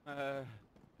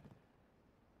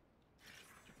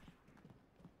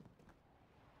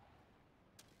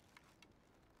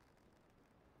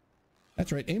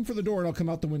 That's right. Aim for the door and I'll come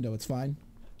out the window. It's fine.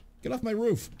 Get off my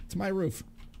roof. It's my roof.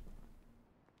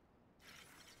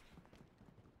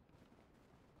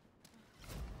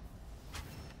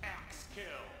 Axe kill.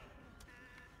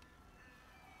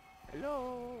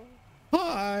 Hello.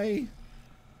 Hi.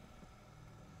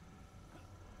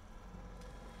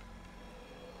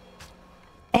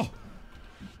 Oh.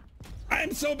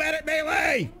 I'm so bad at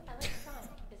melee.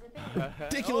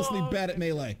 Ridiculously bad at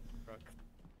melee.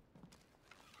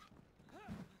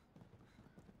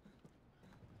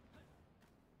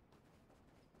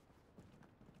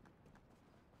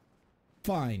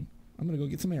 Fine. I'm gonna go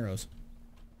get some arrows.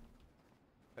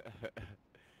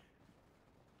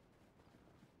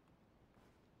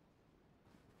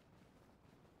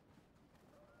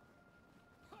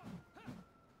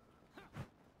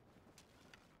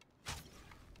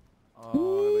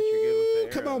 Oh, but you're good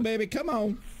with the Come on, baby, come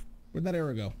on. Where'd that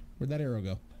arrow go? Where'd that arrow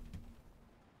go?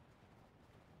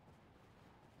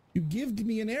 You gived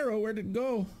me an arrow. Where'd it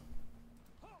go?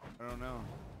 I don't know.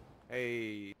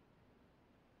 Hey.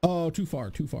 Oh, too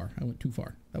far, too far. I went too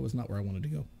far. That was not where I wanted to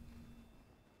go.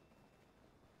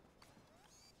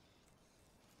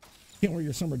 Can't wear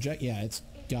your summer jacket. Yeah, it's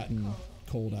gotten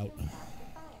cold out. I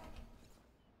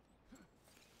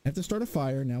have to start a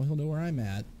fire. Now he'll know where I'm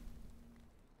at.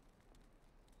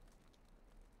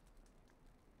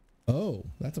 Oh,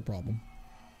 that's a problem.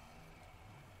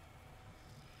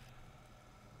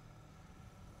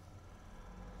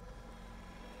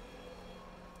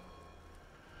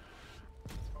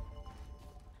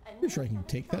 Pretty sure I can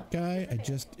take that guy.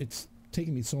 It's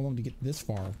taken me so long to get this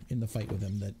far in the fight with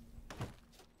him that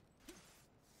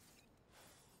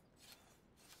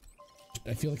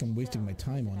I feel like I'm wasting my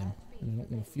time on him, and I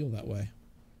don't want to feel that way.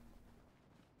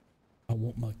 I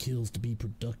want my kills to be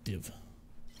productive.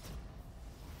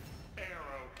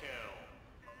 Arrow kill.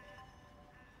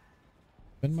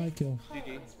 And my kill.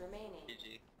 GG.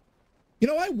 You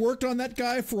know, I worked on that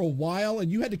guy for a while,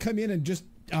 and you had to come in and just...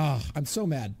 I'm so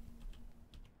mad.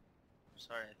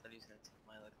 Sorry, I thought he was gonna take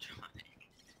my electronic.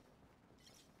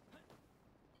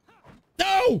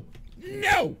 No!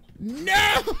 No!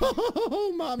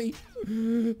 Mommy.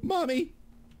 Mommy.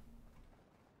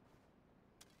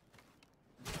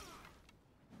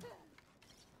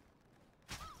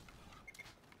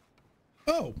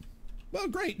 Oh. Well,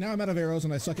 great. Now I'm out of arrows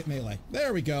and I suck at melee.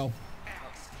 There we go.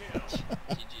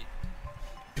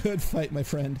 Good fight, my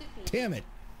friend. Damn it.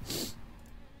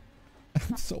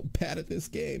 I'm so bad at this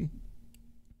game.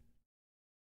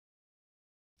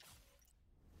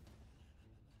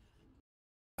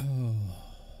 Oh.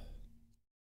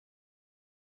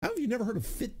 How have you never heard of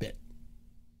Fitbit?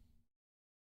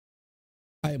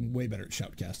 I am way better at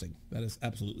shoutcasting. That is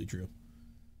absolutely true.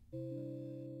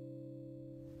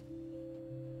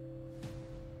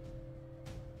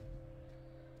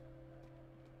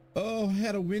 Oh, I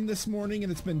had a win this morning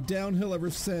and it's been downhill ever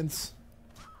since.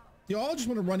 You all just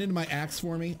want to run into my axe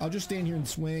for me? I'll just stand here and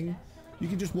swing. You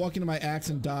can just walk into my axe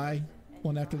and die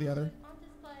one after the other.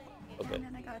 Okay. And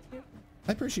then I got you.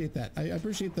 I appreciate that. I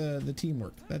appreciate the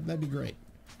teamwork. That'd be great.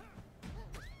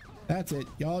 That's it.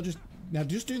 Y'all just now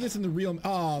just do this in the real.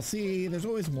 Oh, see, there's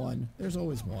always one. There's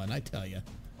always one. I tell you.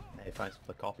 Hey, thanks for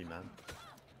the coffee, man.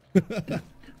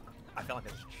 I feel like I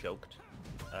just choked,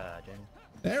 Jamie.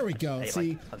 There we go. Hey,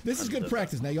 see, like, this is good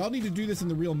practice. Now y'all need to do this in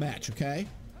the real match, okay?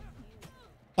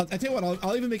 I tell you what,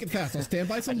 I'll even make it fast. I'll stand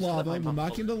by some lava, we'll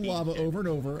knock into the lava over and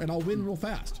over, and I'll win real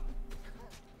fast.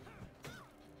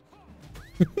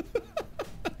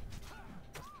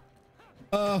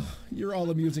 You're all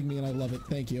amusing me and I love it.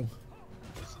 Thank you.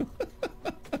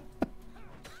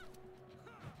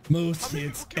 Most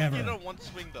hits ever. Get on one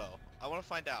swing though. I want to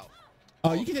find out.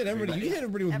 Oh, you can hit everybody. You can hit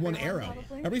everybody with one arrow.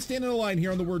 Probably. Everybody stand in a line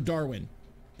here on the word Darwin.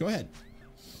 Go ahead.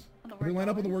 We line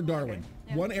up with the word Darwin. Okay.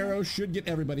 Yeah. One arrow should get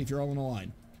everybody if you're all in a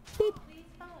line. Boop.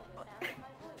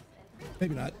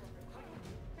 Maybe not.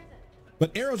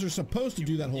 But arrows are supposed to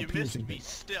do that whole piercing thing.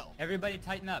 Still. Everybody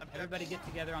tighten up. Everybody get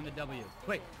together on the W.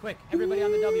 Quick, quick. Everybody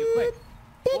on the W. Quick.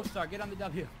 Wolfstar, get on the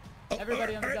W.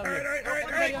 Everybody on the W.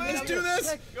 All right, let's do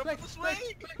this. Quick,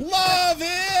 quick. Love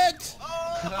it.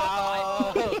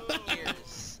 Oh, my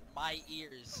ears. My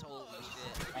ears. Holy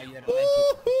shit.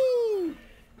 Woohoo!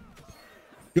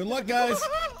 Good luck, guys.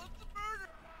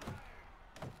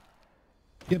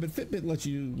 Yeah, but Fitbit lets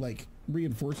you like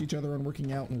reinforce each other on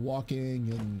working out and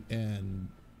walking and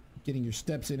getting your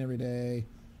steps in every day.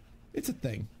 It's a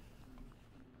thing.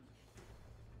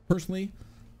 Personally,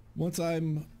 once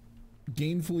I'm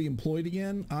gainfully employed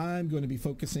again, I'm going to be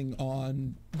focusing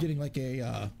on getting like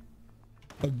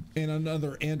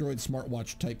another Android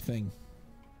smartwatch type thing.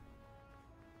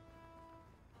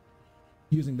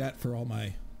 Using that for all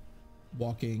my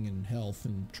walking and health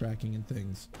and tracking and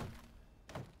things.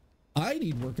 I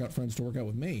need workout friends to work out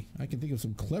with me. I can think of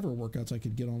some clever workouts I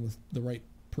could get on with the right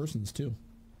persons too.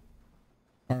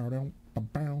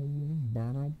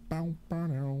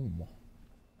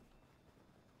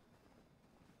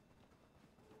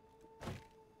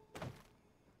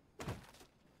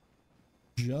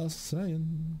 Just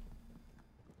saying.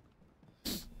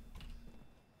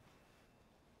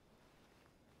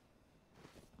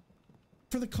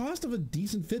 For the cost of a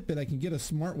decent Fitbit, I can get a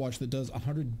smartwatch that does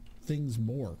 100 things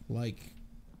more. Like,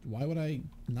 why would I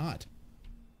not?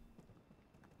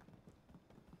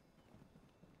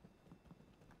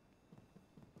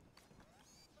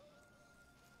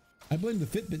 I blame the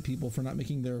Fitbit people for not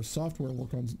making their software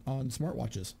work on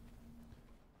smartwatches.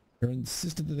 They're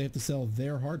insistent that they have to sell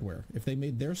their hardware. If they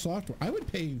made their software, I would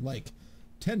pay like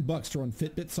 $10 to run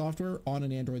Fitbit software on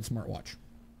an Android smartwatch.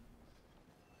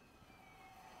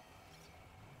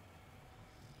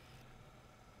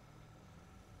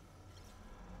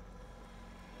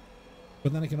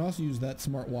 But then I can also use that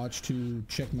smartwatch to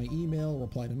check my email,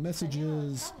 reply to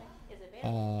messages,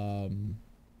 send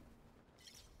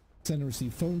and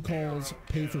receive phone calls,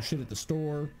 pay for shit at the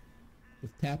store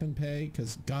with tap and pay,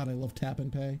 because God, I love tap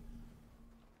and pay.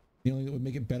 The only thing that would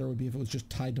make it better would be if it was just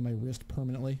tied to my wrist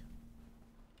permanently.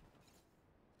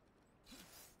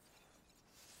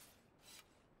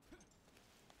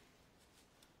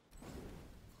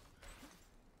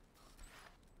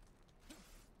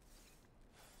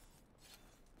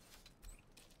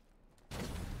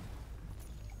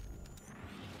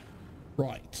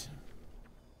 Right.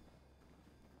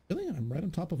 Really? I'm right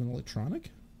on top of an electronic?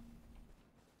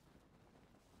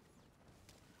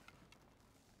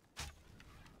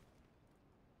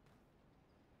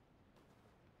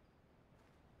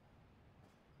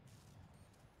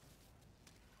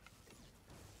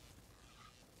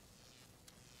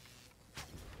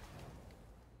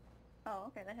 Oh,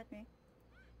 okay, that hit me.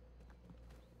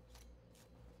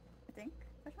 I think.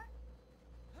 That's right.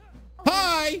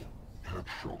 Hi!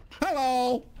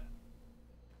 Hello!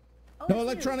 Oh, No it's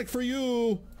electronic for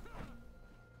you!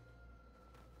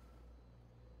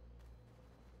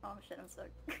 Oh shit, I'm stuck.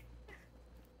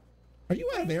 Are you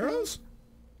out of arrows?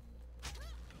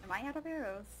 Am I out of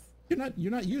arrows? You're not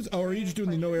using. Oh, are you just doing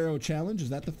the no arrow challenge? Is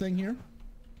that the thing here?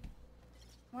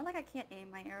 More like I can't aim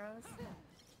my arrows.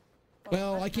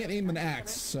 Well, I can't aim an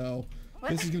axe, so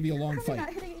What? this is gonna be a long Are we not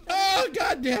fight. hitting each other? Oh,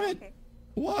 god damn it! Okay.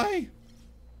 Why?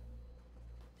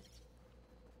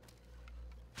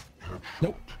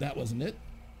 Nope, that wasn't it.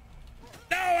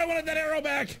 No, I wanted that arrow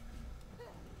back!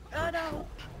 Oh no!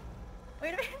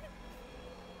 Wait a minute!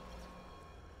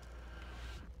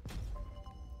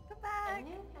 Come back!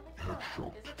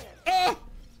 Ah!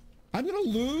 I'm gonna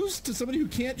lose to somebody who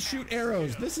can't shoot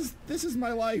arrows. This is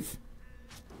my life.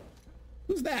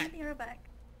 Who's that? Get the arrow back.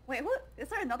 Wait, what? Is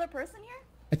there another person here?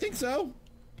 I think so.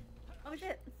 Oh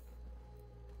shit.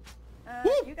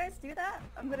 You guys do that?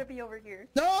 I'm gonna be over here.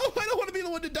 No, I don't want to be the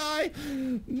one to die.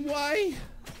 Why?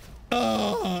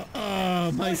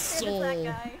 Oh, my soul. That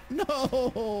guy.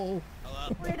 No.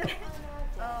 Wait a minute.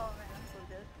 Oh man, I'm so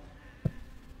good.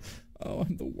 Oh,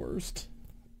 I'm the worst.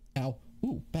 Ow.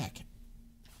 Ooh, back.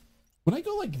 When I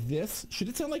go like this, should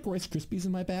it sound like Rice Krispies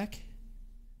in my back?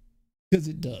 Because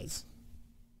it does. Is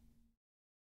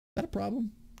that a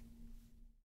problem?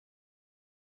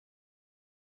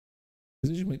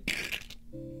 Position went.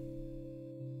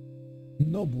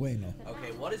 No bueno.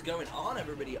 Okay, what is going on,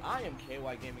 everybody? I am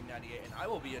KY Gaming 98, and I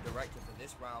will be your director for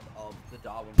this round of the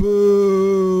Darwin.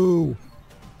 Boo!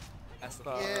 As for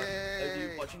those of you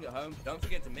watching at home, don't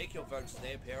forget to make your votes so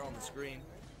they appear on the screen.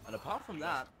 And apart from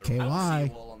that, I will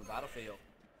see you all on the battlefield.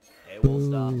 Okay, we'll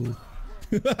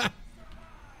start.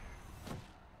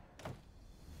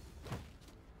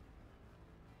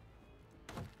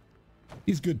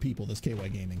 He's good people, this KY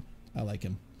Gaming. I like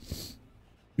him.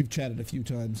 We've chatted a few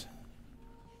times.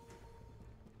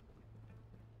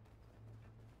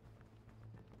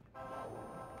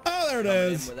 Oh, there it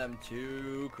is. With them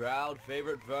two crowd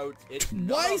favorite votes. It's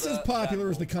Twice as popular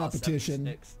as the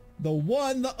competition. The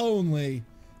one, the only,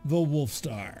 the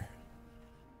Wolfstar.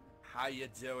 How you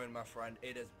doing, my friend?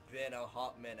 It has been a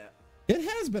hot minute. It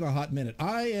has been a hot minute.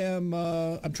 I'm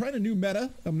trying a new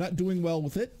meta. I'm not doing well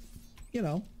with it. You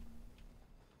know,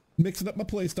 mixing up my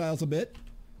play styles a bit.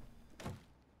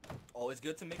 Always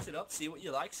good to mix it up, see what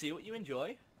you like, see what you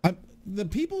enjoy. The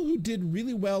people who did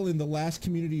really well in the last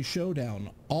community showdown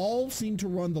all seem to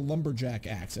run the lumberjack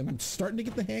axe, and I'm starting to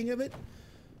get the hang of it.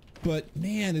 But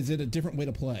man, is it a different way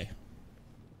to play.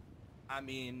 I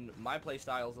mean, my play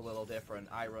style's a little different.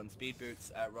 I run speed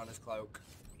boots, runner's cloak.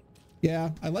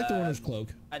 Yeah, I like the runner's cloak.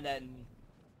 And then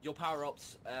your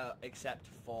power-ups, except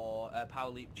for power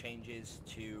leap, changes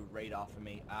to radar for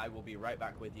me. I will be right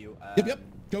back with you. Yep.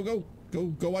 Go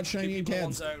watch Shiny and Cads.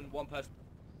 One zone, one person.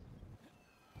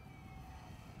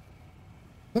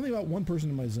 Something about one person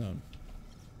in my zone.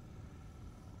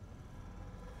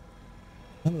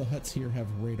 None of the huts here have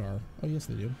radar. Oh, yes,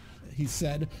 they do. He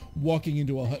said, walking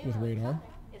into a hut with radar.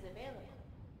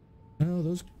 No,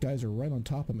 those guys are right on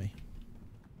top of me.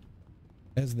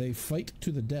 As they fight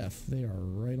to the death, they are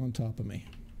right on top of me.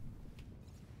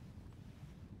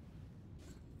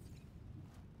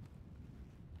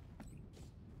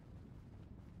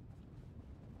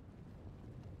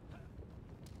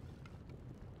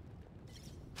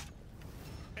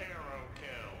 Arrow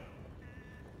kill.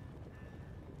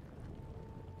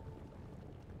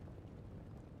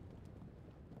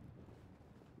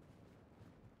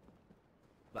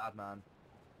 Bad man.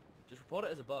 Just report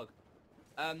it as a bug.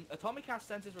 Atomic Cast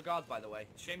sends his regards, by the way.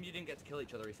 Shame you didn't get to kill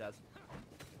each other, he says.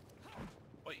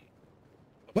 Wait.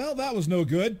 Well, that was no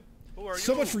good. Who are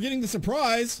So you? much for getting the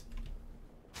surprise.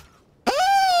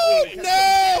 Oh,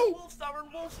 no! Wolfstar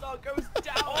and Wolfstar goes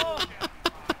down!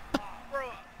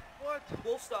 Bro, what?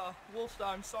 Wolfstar,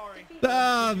 I'm sorry.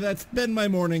 Ah, that's been my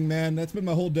morning, man. That's been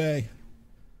my whole day.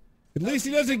 At least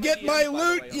he doesn't get my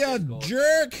loot, you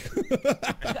jerk!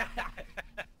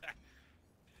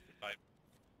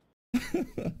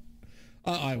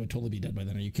 I would totally be dead by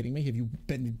then. Are you kidding me? Have you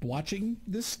been watching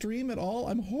this stream at all?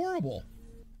 I'm horrible.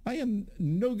 I am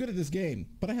no good at this game,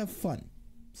 but I have fun.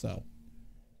 So...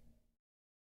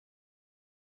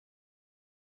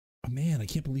 Oh man, I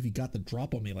can't believe he got the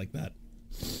drop on me like that.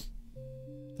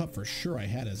 Thought for sure I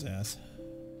had his ass.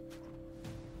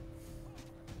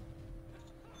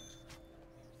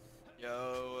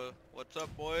 Yo, what's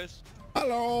up, boys?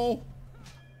 Hello.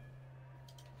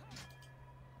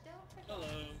 Hello.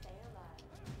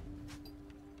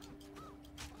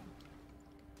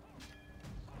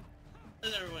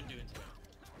 How's everyone doing today?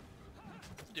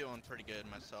 Doing pretty good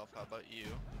myself. How about you?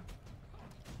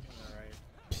 Alright.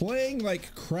 Playing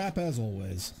like crap as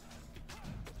always.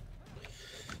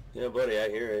 Yeah, buddy, I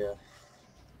hear ya.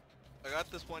 I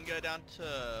got this one guy down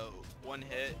to 1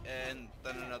 hit, and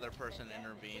then another person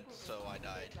intervened, so I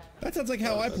died. That sounds like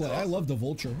how I play. Awesome. I love the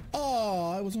vulture.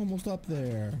 Oh, I was almost up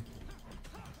there.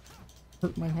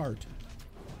 Hurt my heart.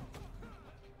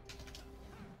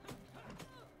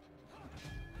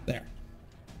 There.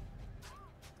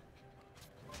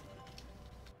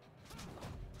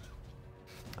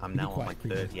 I'm now on my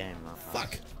third game.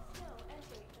 Fuck.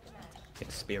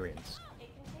 Experience.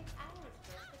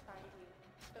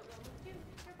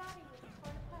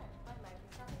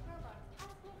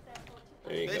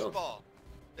 There you Baseball.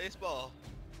 Baseball.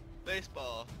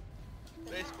 Baseball.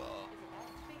 Baseball.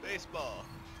 Baseball.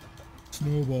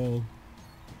 Snowball.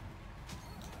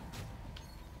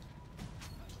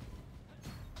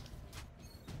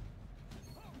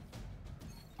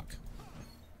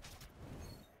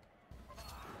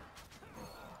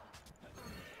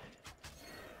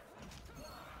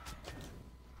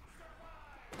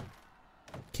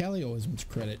 Callie always wants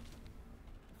credit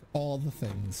for all the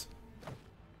things.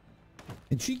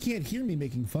 And she can't hear me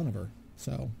making fun of her,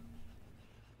 so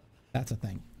that's a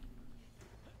thing.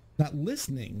 Not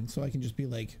listening, so I can just be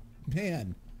like,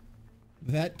 man,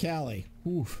 that Callie,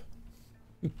 oof.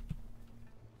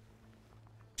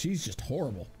 She's just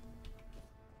horrible.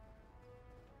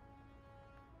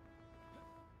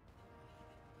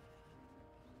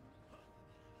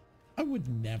 I would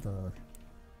never.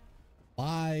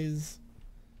 Lies.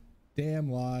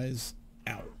 Damn lies.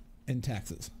 Out. And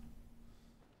taxes.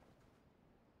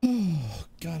 Oh,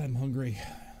 God, I'm hungry.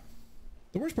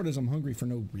 The worst part is I'm hungry for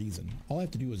no reason. All I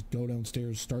have to do is go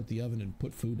downstairs, start the oven, and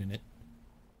put food in it.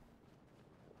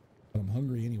 But I'm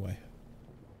hungry anyway.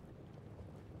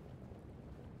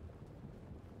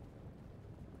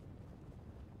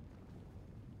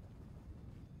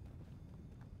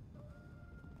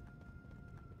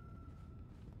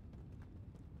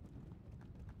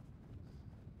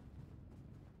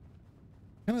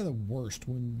 Kind of the worst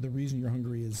when the reason you're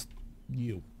hungry is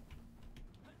you.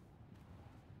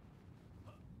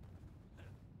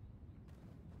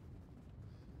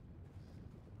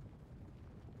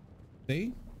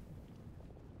 See?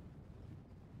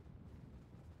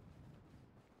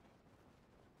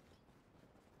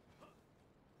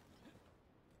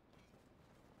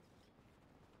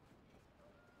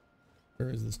 Where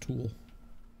is this tool?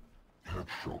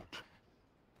 Headshot.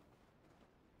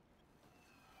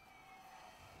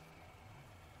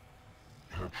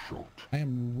 Headshot. I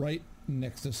am right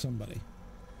next to somebody.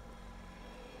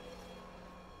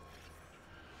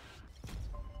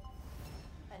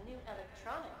 A new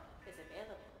electronic is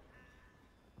available.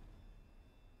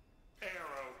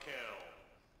 Arrow kill.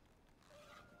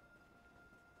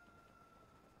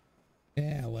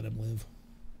 Yeah, let him live.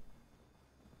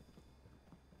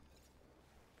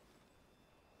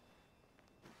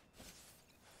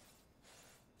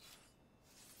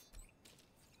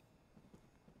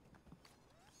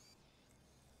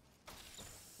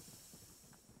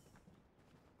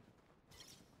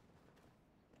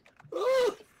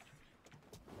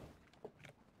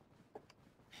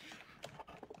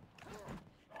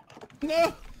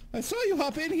 No! I saw you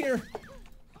hop in here!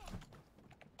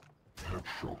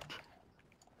 Headshot.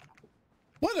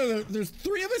 What are there? There's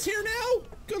 3 of us here now?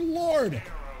 Good lord!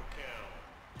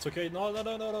 It's okay. No.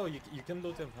 You can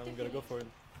loot him. I'm gonna go for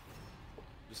him.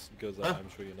 Just because I'm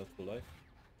sure you're not for life.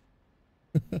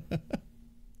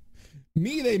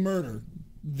 Me, they murder.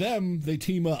 Them, they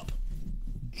team up.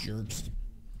 Jerks.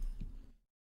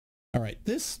 Alright,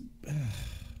 this...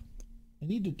 I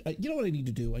need to... you know what I need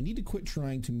to do? I need to quit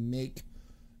trying to make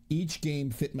each game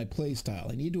fit my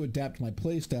playstyle. I need to adapt my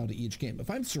playstyle to each game.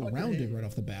 If I'm surrounded right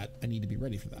off the bat, I need to be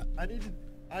ready for that.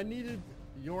 I needed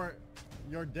your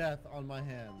death on my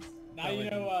hands. Now you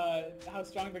know how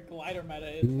strong the glider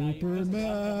meta is. Now you just the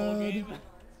whole game.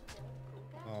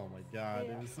 Oh my god,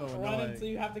 it was so Run annoying. until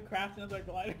you have to craft another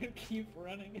glider and keep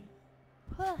running.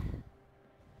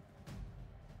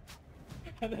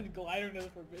 And then glider into the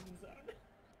forbidden zone.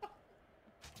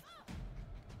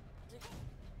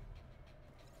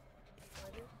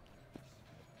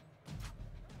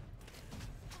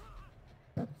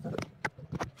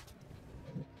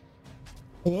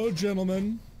 Hello,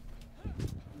 gentlemen.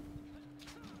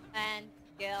 And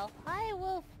Gil. Hi,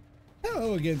 Wolf.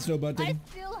 Hello again, Snow Bunting. I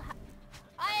still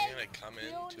come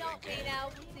still not being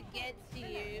able to get to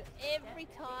you every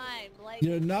time. Like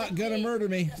You're not gonna murder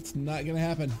me. It's not gonna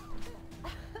happen.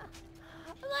 Like,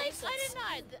 I don't know.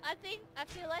 I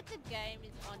feel like the game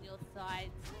is on your side.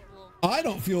 Wolf. I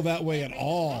don't feel that way at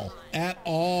all. At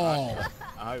all.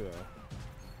 I will.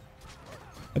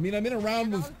 I mean, I'm in a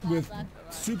round with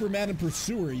Superman and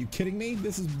Pursuer. Are you kidding me?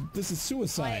 This is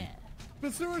suicide.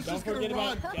 Pursuer's Don't just gonna forget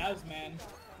run. about Gaz, man.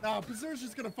 No, Pursuer's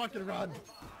just gonna fucking run.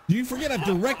 Do you forget I've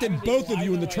directed both of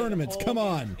you in the tournaments? Come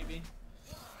on.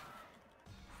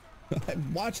 I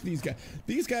watched these guys.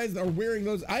 These guys are wearing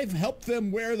those. I've helped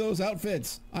them wear those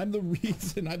outfits. I'm the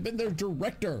reason. I've been their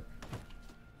director.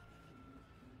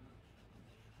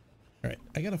 All right,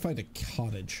 I gotta find a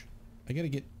cottage. I gotta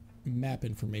get map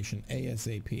information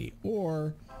ASAP,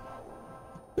 or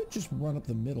could just run up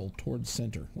the middle towards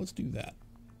center. Let's do that.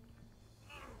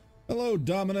 Hello,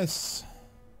 Dominus.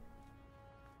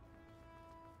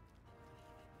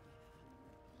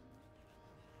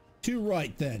 Too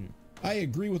right, then. I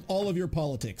agree with all of your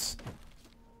politics.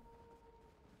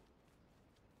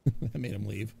 That made him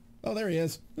leave. Oh, there he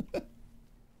is.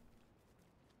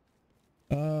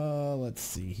 Let's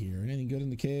see here. Anything good in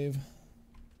the cave?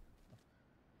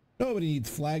 Nobody needs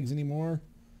flags anymore.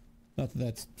 Not that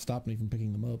that's stopped me from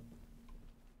picking them up.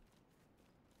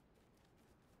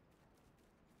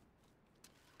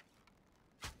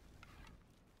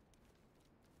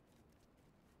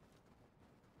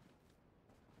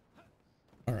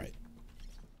 All right.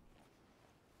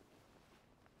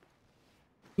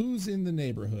 Who's in the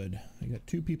neighborhood? I got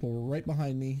two people right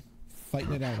behind me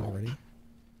fighting it out already.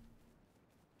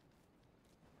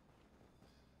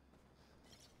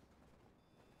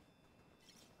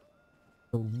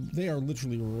 They are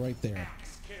literally right there.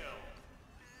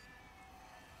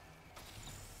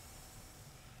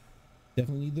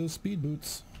 Definitely need those speed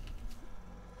boots.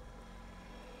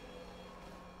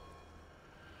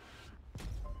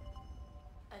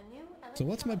 So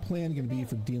what's my plan going to be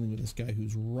for dealing with this guy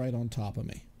who's right on top of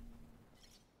me?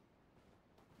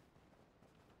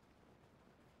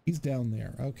 He's down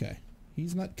there. Okay.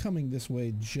 He's not coming this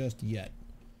way just yet.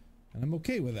 And I'm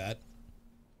okay with that.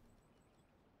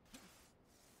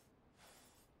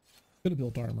 Could have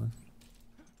built armor.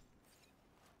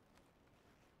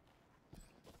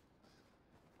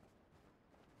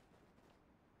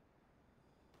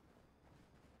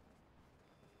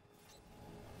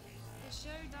 The show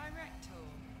director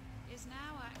is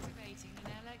now activating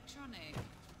an electronic.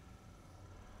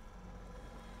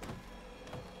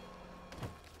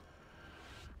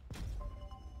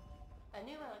 A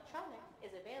new electronic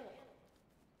is available.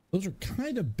 Those are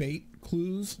kind of bait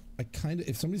clues.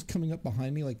 If somebody's coming up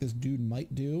behind me like this dude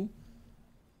might do,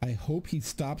 I hope he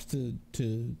stops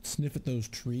to sniff at those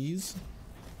trees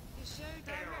The show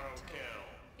director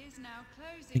is now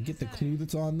closing and get the clue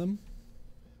that's on them.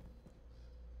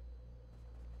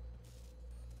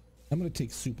 I'm going to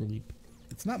take Super Leap.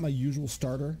 It's not my usual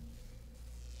starter,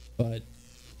 but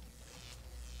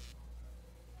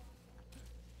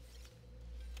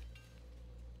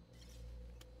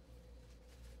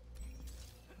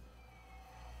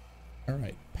all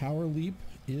right, Power Leap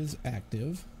is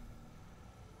active.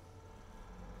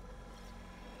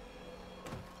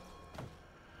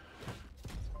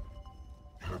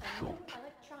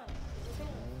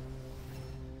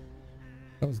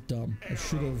 That was dumb. I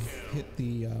should have hit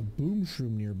the boom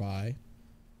shroom nearby.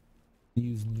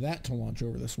 Use that to launch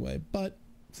over this way, but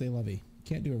c'est la vie.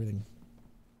 Can't do everything.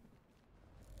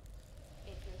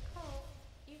 If you're cold,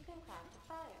 you can craft a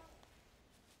fire.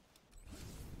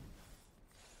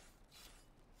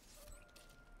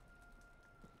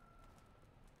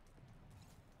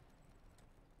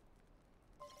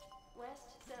 West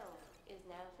zone is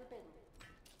now forbidden.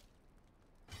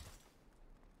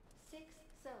 6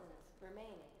 zones remaining.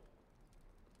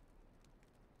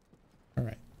 All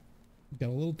right. Got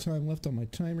a little time left on my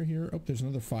timer here. Oh, there's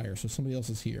another fire, so somebody else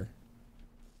is here.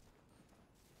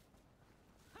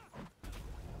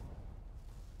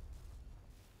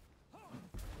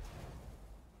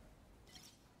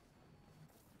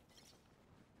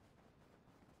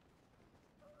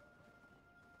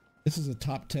 This is a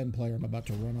top 10 player I'm about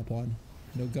to run up on.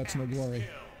 No guts, no glory.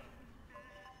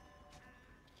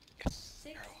 6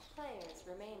 players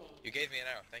remaining. You gave me an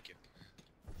arrow, thank you.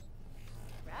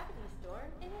 Gravity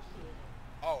storm initiated.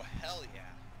 Oh, hell yeah.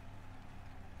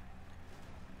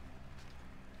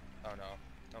 Oh no,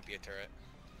 don't be a turret.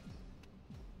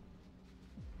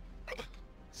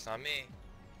 It's not me.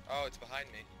 Oh, it's behind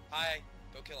me. Hi,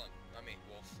 go kill him. Not me,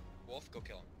 Wolf. Wolf, go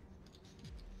kill him.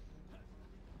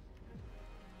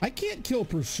 I can't kill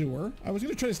Pursuer. I was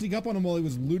going to try to sneak up on him while he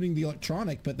was looting the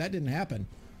electronic, but that didn't happen.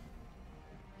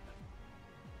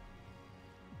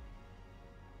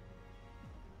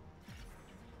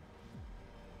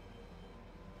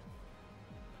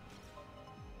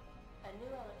 A new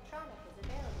electronic is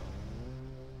available.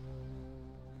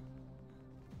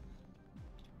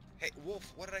 Hey,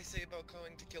 Wolf, what did I say about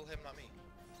going to kill him, not me?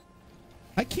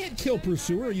 I can't kill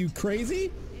Pursuer. Are you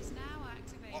crazy?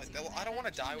 Oh, I don't want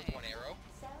to die with one arrow.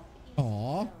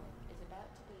 Aw. Is about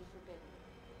to be forbidden.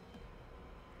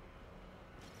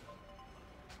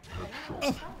 A new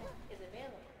electronic is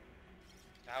available.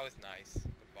 That was nice.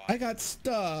 Goodbye. I got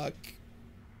stuck.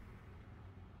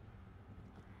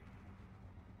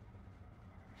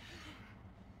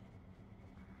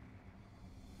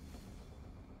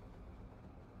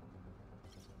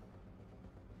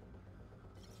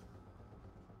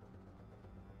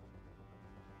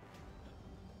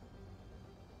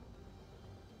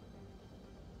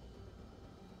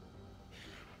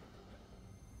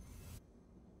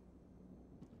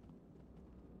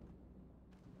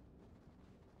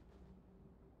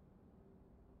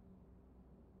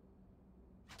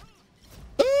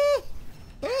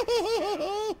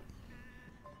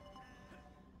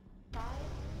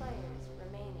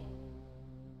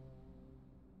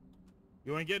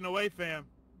 You ain't getting away, fam.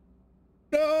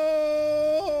 No!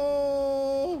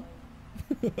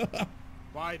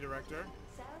 Bye, director.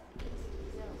 Southeast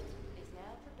zone is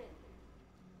now forbidden.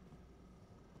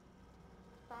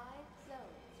 5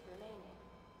 zones remaining.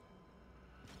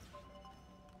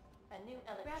 A new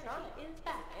electronic is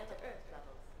back at the Earth levels.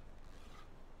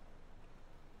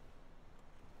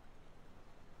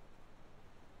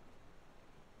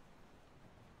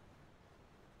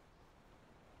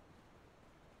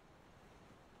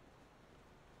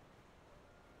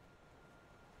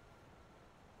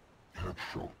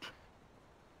 Headshot.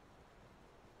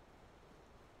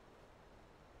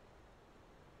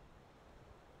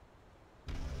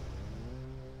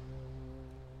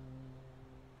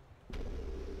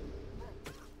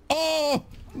 Oh,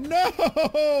 no!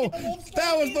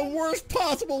 That was the worst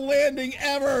possible landing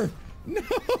ever! No!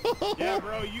 Yeah,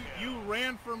 bro, you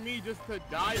ran from me just to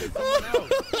die to someone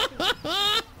else.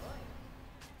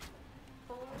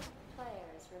 4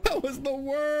 players remaining. That was the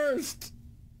worst!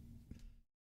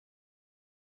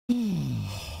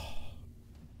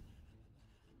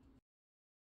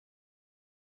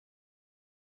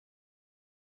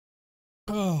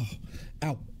 Oh,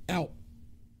 ow, ow.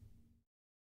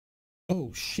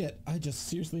 Oh shit, I just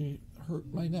seriously hurt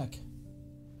my neck.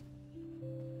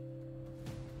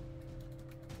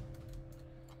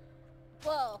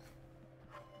 Whoa.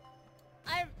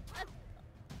 I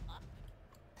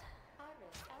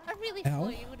really Ow.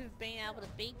 thought you would have been able to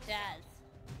beat Daz.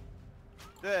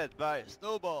 Dead by a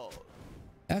snowball.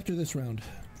 After this round,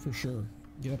 for sure.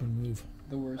 Get up and move.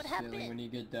 The worst What feeling happened? when you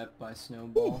get death by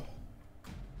snowball.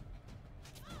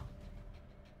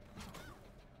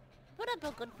 Put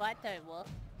up a good fight though, Wolf.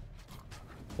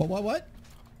 What?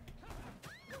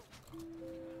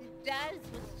 Daz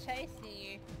was chasing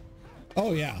you.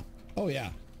 Oh yeah. Oh yeah.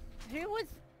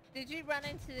 Did you run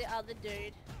into the other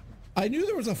dude? I knew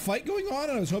there was a fight going on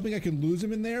and I was hoping I could lose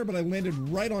him in there, but I landed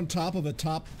right on top of a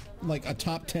top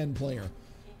 10 player.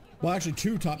 Well, actually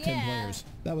 2 top 10 players.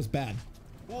 That was bad.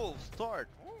 Wolf, start.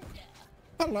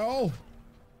 Hello.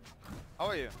 How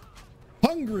are you?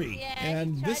 Hungry. Yeah,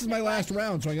 and this is my last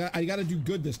round, so I got to do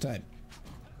good this time.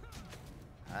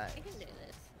 Nice. You can do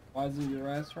this. Why is it your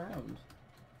last round?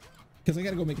 Because I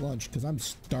got to go make lunch because I'm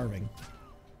starving.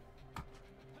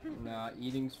 Nah,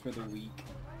 eating's for the weak.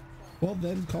 Well,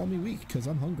 then call me weak because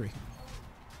I'm hungry.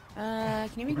 Can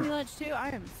you make me lunch too? I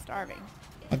am starving.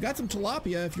 I've got some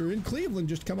tilapia. If you're in Cleveland,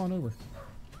 just come on over.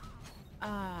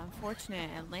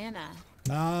 Unfortunate Atlanta.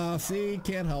 Ah, see,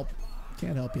 can't help.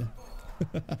 Can't help you.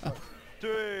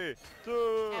 3, 2.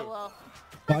 Okay, well.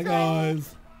 Bye,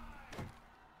 guys.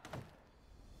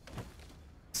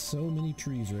 So many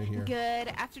trees right here. Good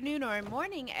afternoon or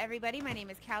morning, everybody. My name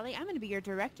is Callie. I'm going to be your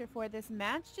director for this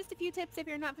match. Just a few tips if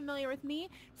you're not familiar with me.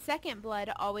 Second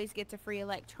Blood always gets a free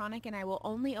electronic, and I will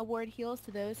only award heals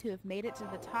to those who have made it to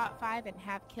the top 5 and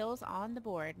have kills on the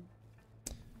board.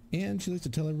 And she likes to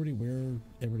tell everybody where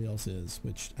everybody else is,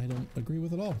 which I don't agree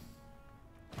with at all.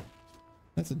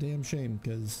 That's a damn shame,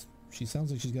 because she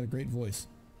sounds like she's got a great voice.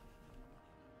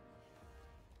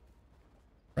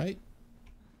 Right?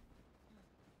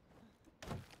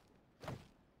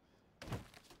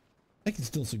 I can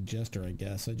still suggest her, I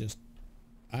guess.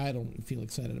 I don't feel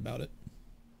excited about it.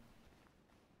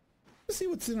 Let's see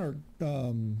what's in our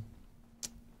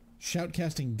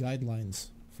shoutcasting guidelines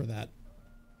for that.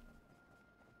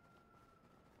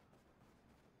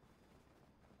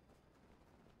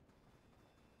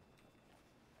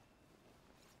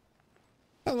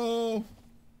 Hello.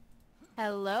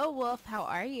 Hello, Wolf. How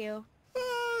are you?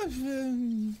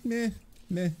 Meh.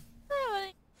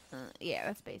 Yeah,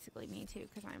 that's basically me too,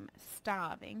 because I'm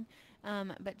starving.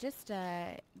 But just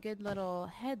a good little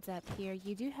heads up here.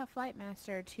 You do have Flight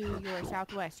Master to your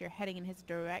southwest. You're heading in his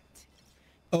direct.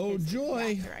 Oh, his joy.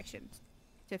 exact direction.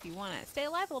 So if you want to stay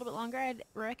alive a little bit longer, I'd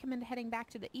recommend heading back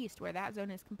to the east, where that zone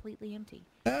is completely empty.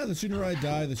 The sooner I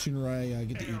die, the sooner I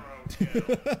get to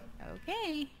eat.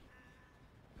 Okay.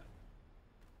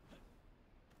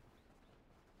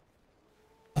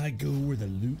 I go where the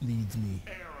loot leads me.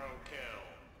 Arrow kill.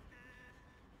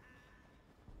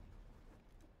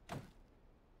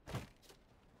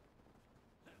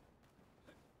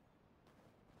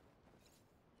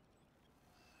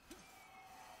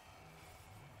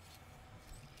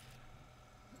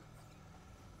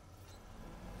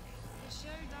 The show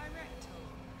director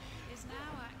is now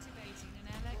activating an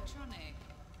electronic.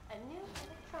 A new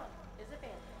electronic is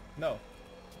available. No.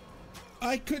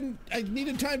 I couldn't. I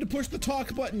needed time to push the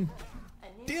talk button.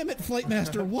 Damn it, Flight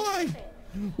Master. Why?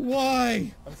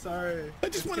 Why? I'm sorry. I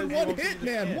just wanted one hit,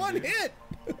 man. One hit.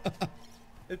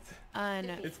 It's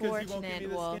unfortunate,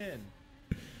 Wolf.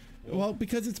 Well,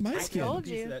 because it's my skin. I told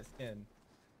you.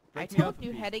 I told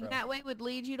you heading that way would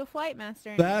lead you to Flight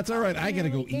Master. That's all right. I gotta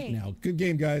go eat now. Good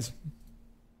game, guys.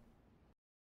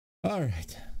 All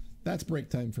right. That's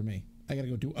break time for me. I gotta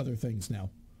go do other things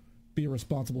now. Be a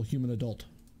responsible human adult.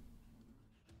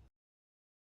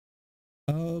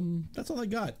 That's all I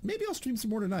got. Maybe I'll stream some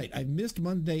more tonight. I missed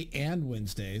Monday and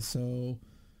Wednesday, so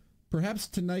perhaps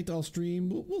tonight I'll stream.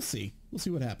 We'll see. We'll see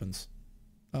what happens.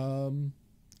 Good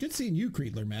seeing you,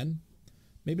 Creedler, man.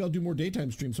 Maybe I'll do more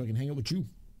daytime streams so I can hang out with you.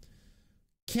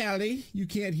 Callie, you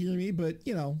can't hear me, but,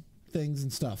 you know, things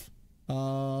and stuff. That's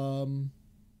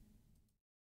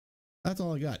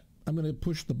all I got. I'm going to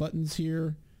push the buttons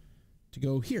here to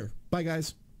go here. Bye,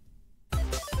 guys.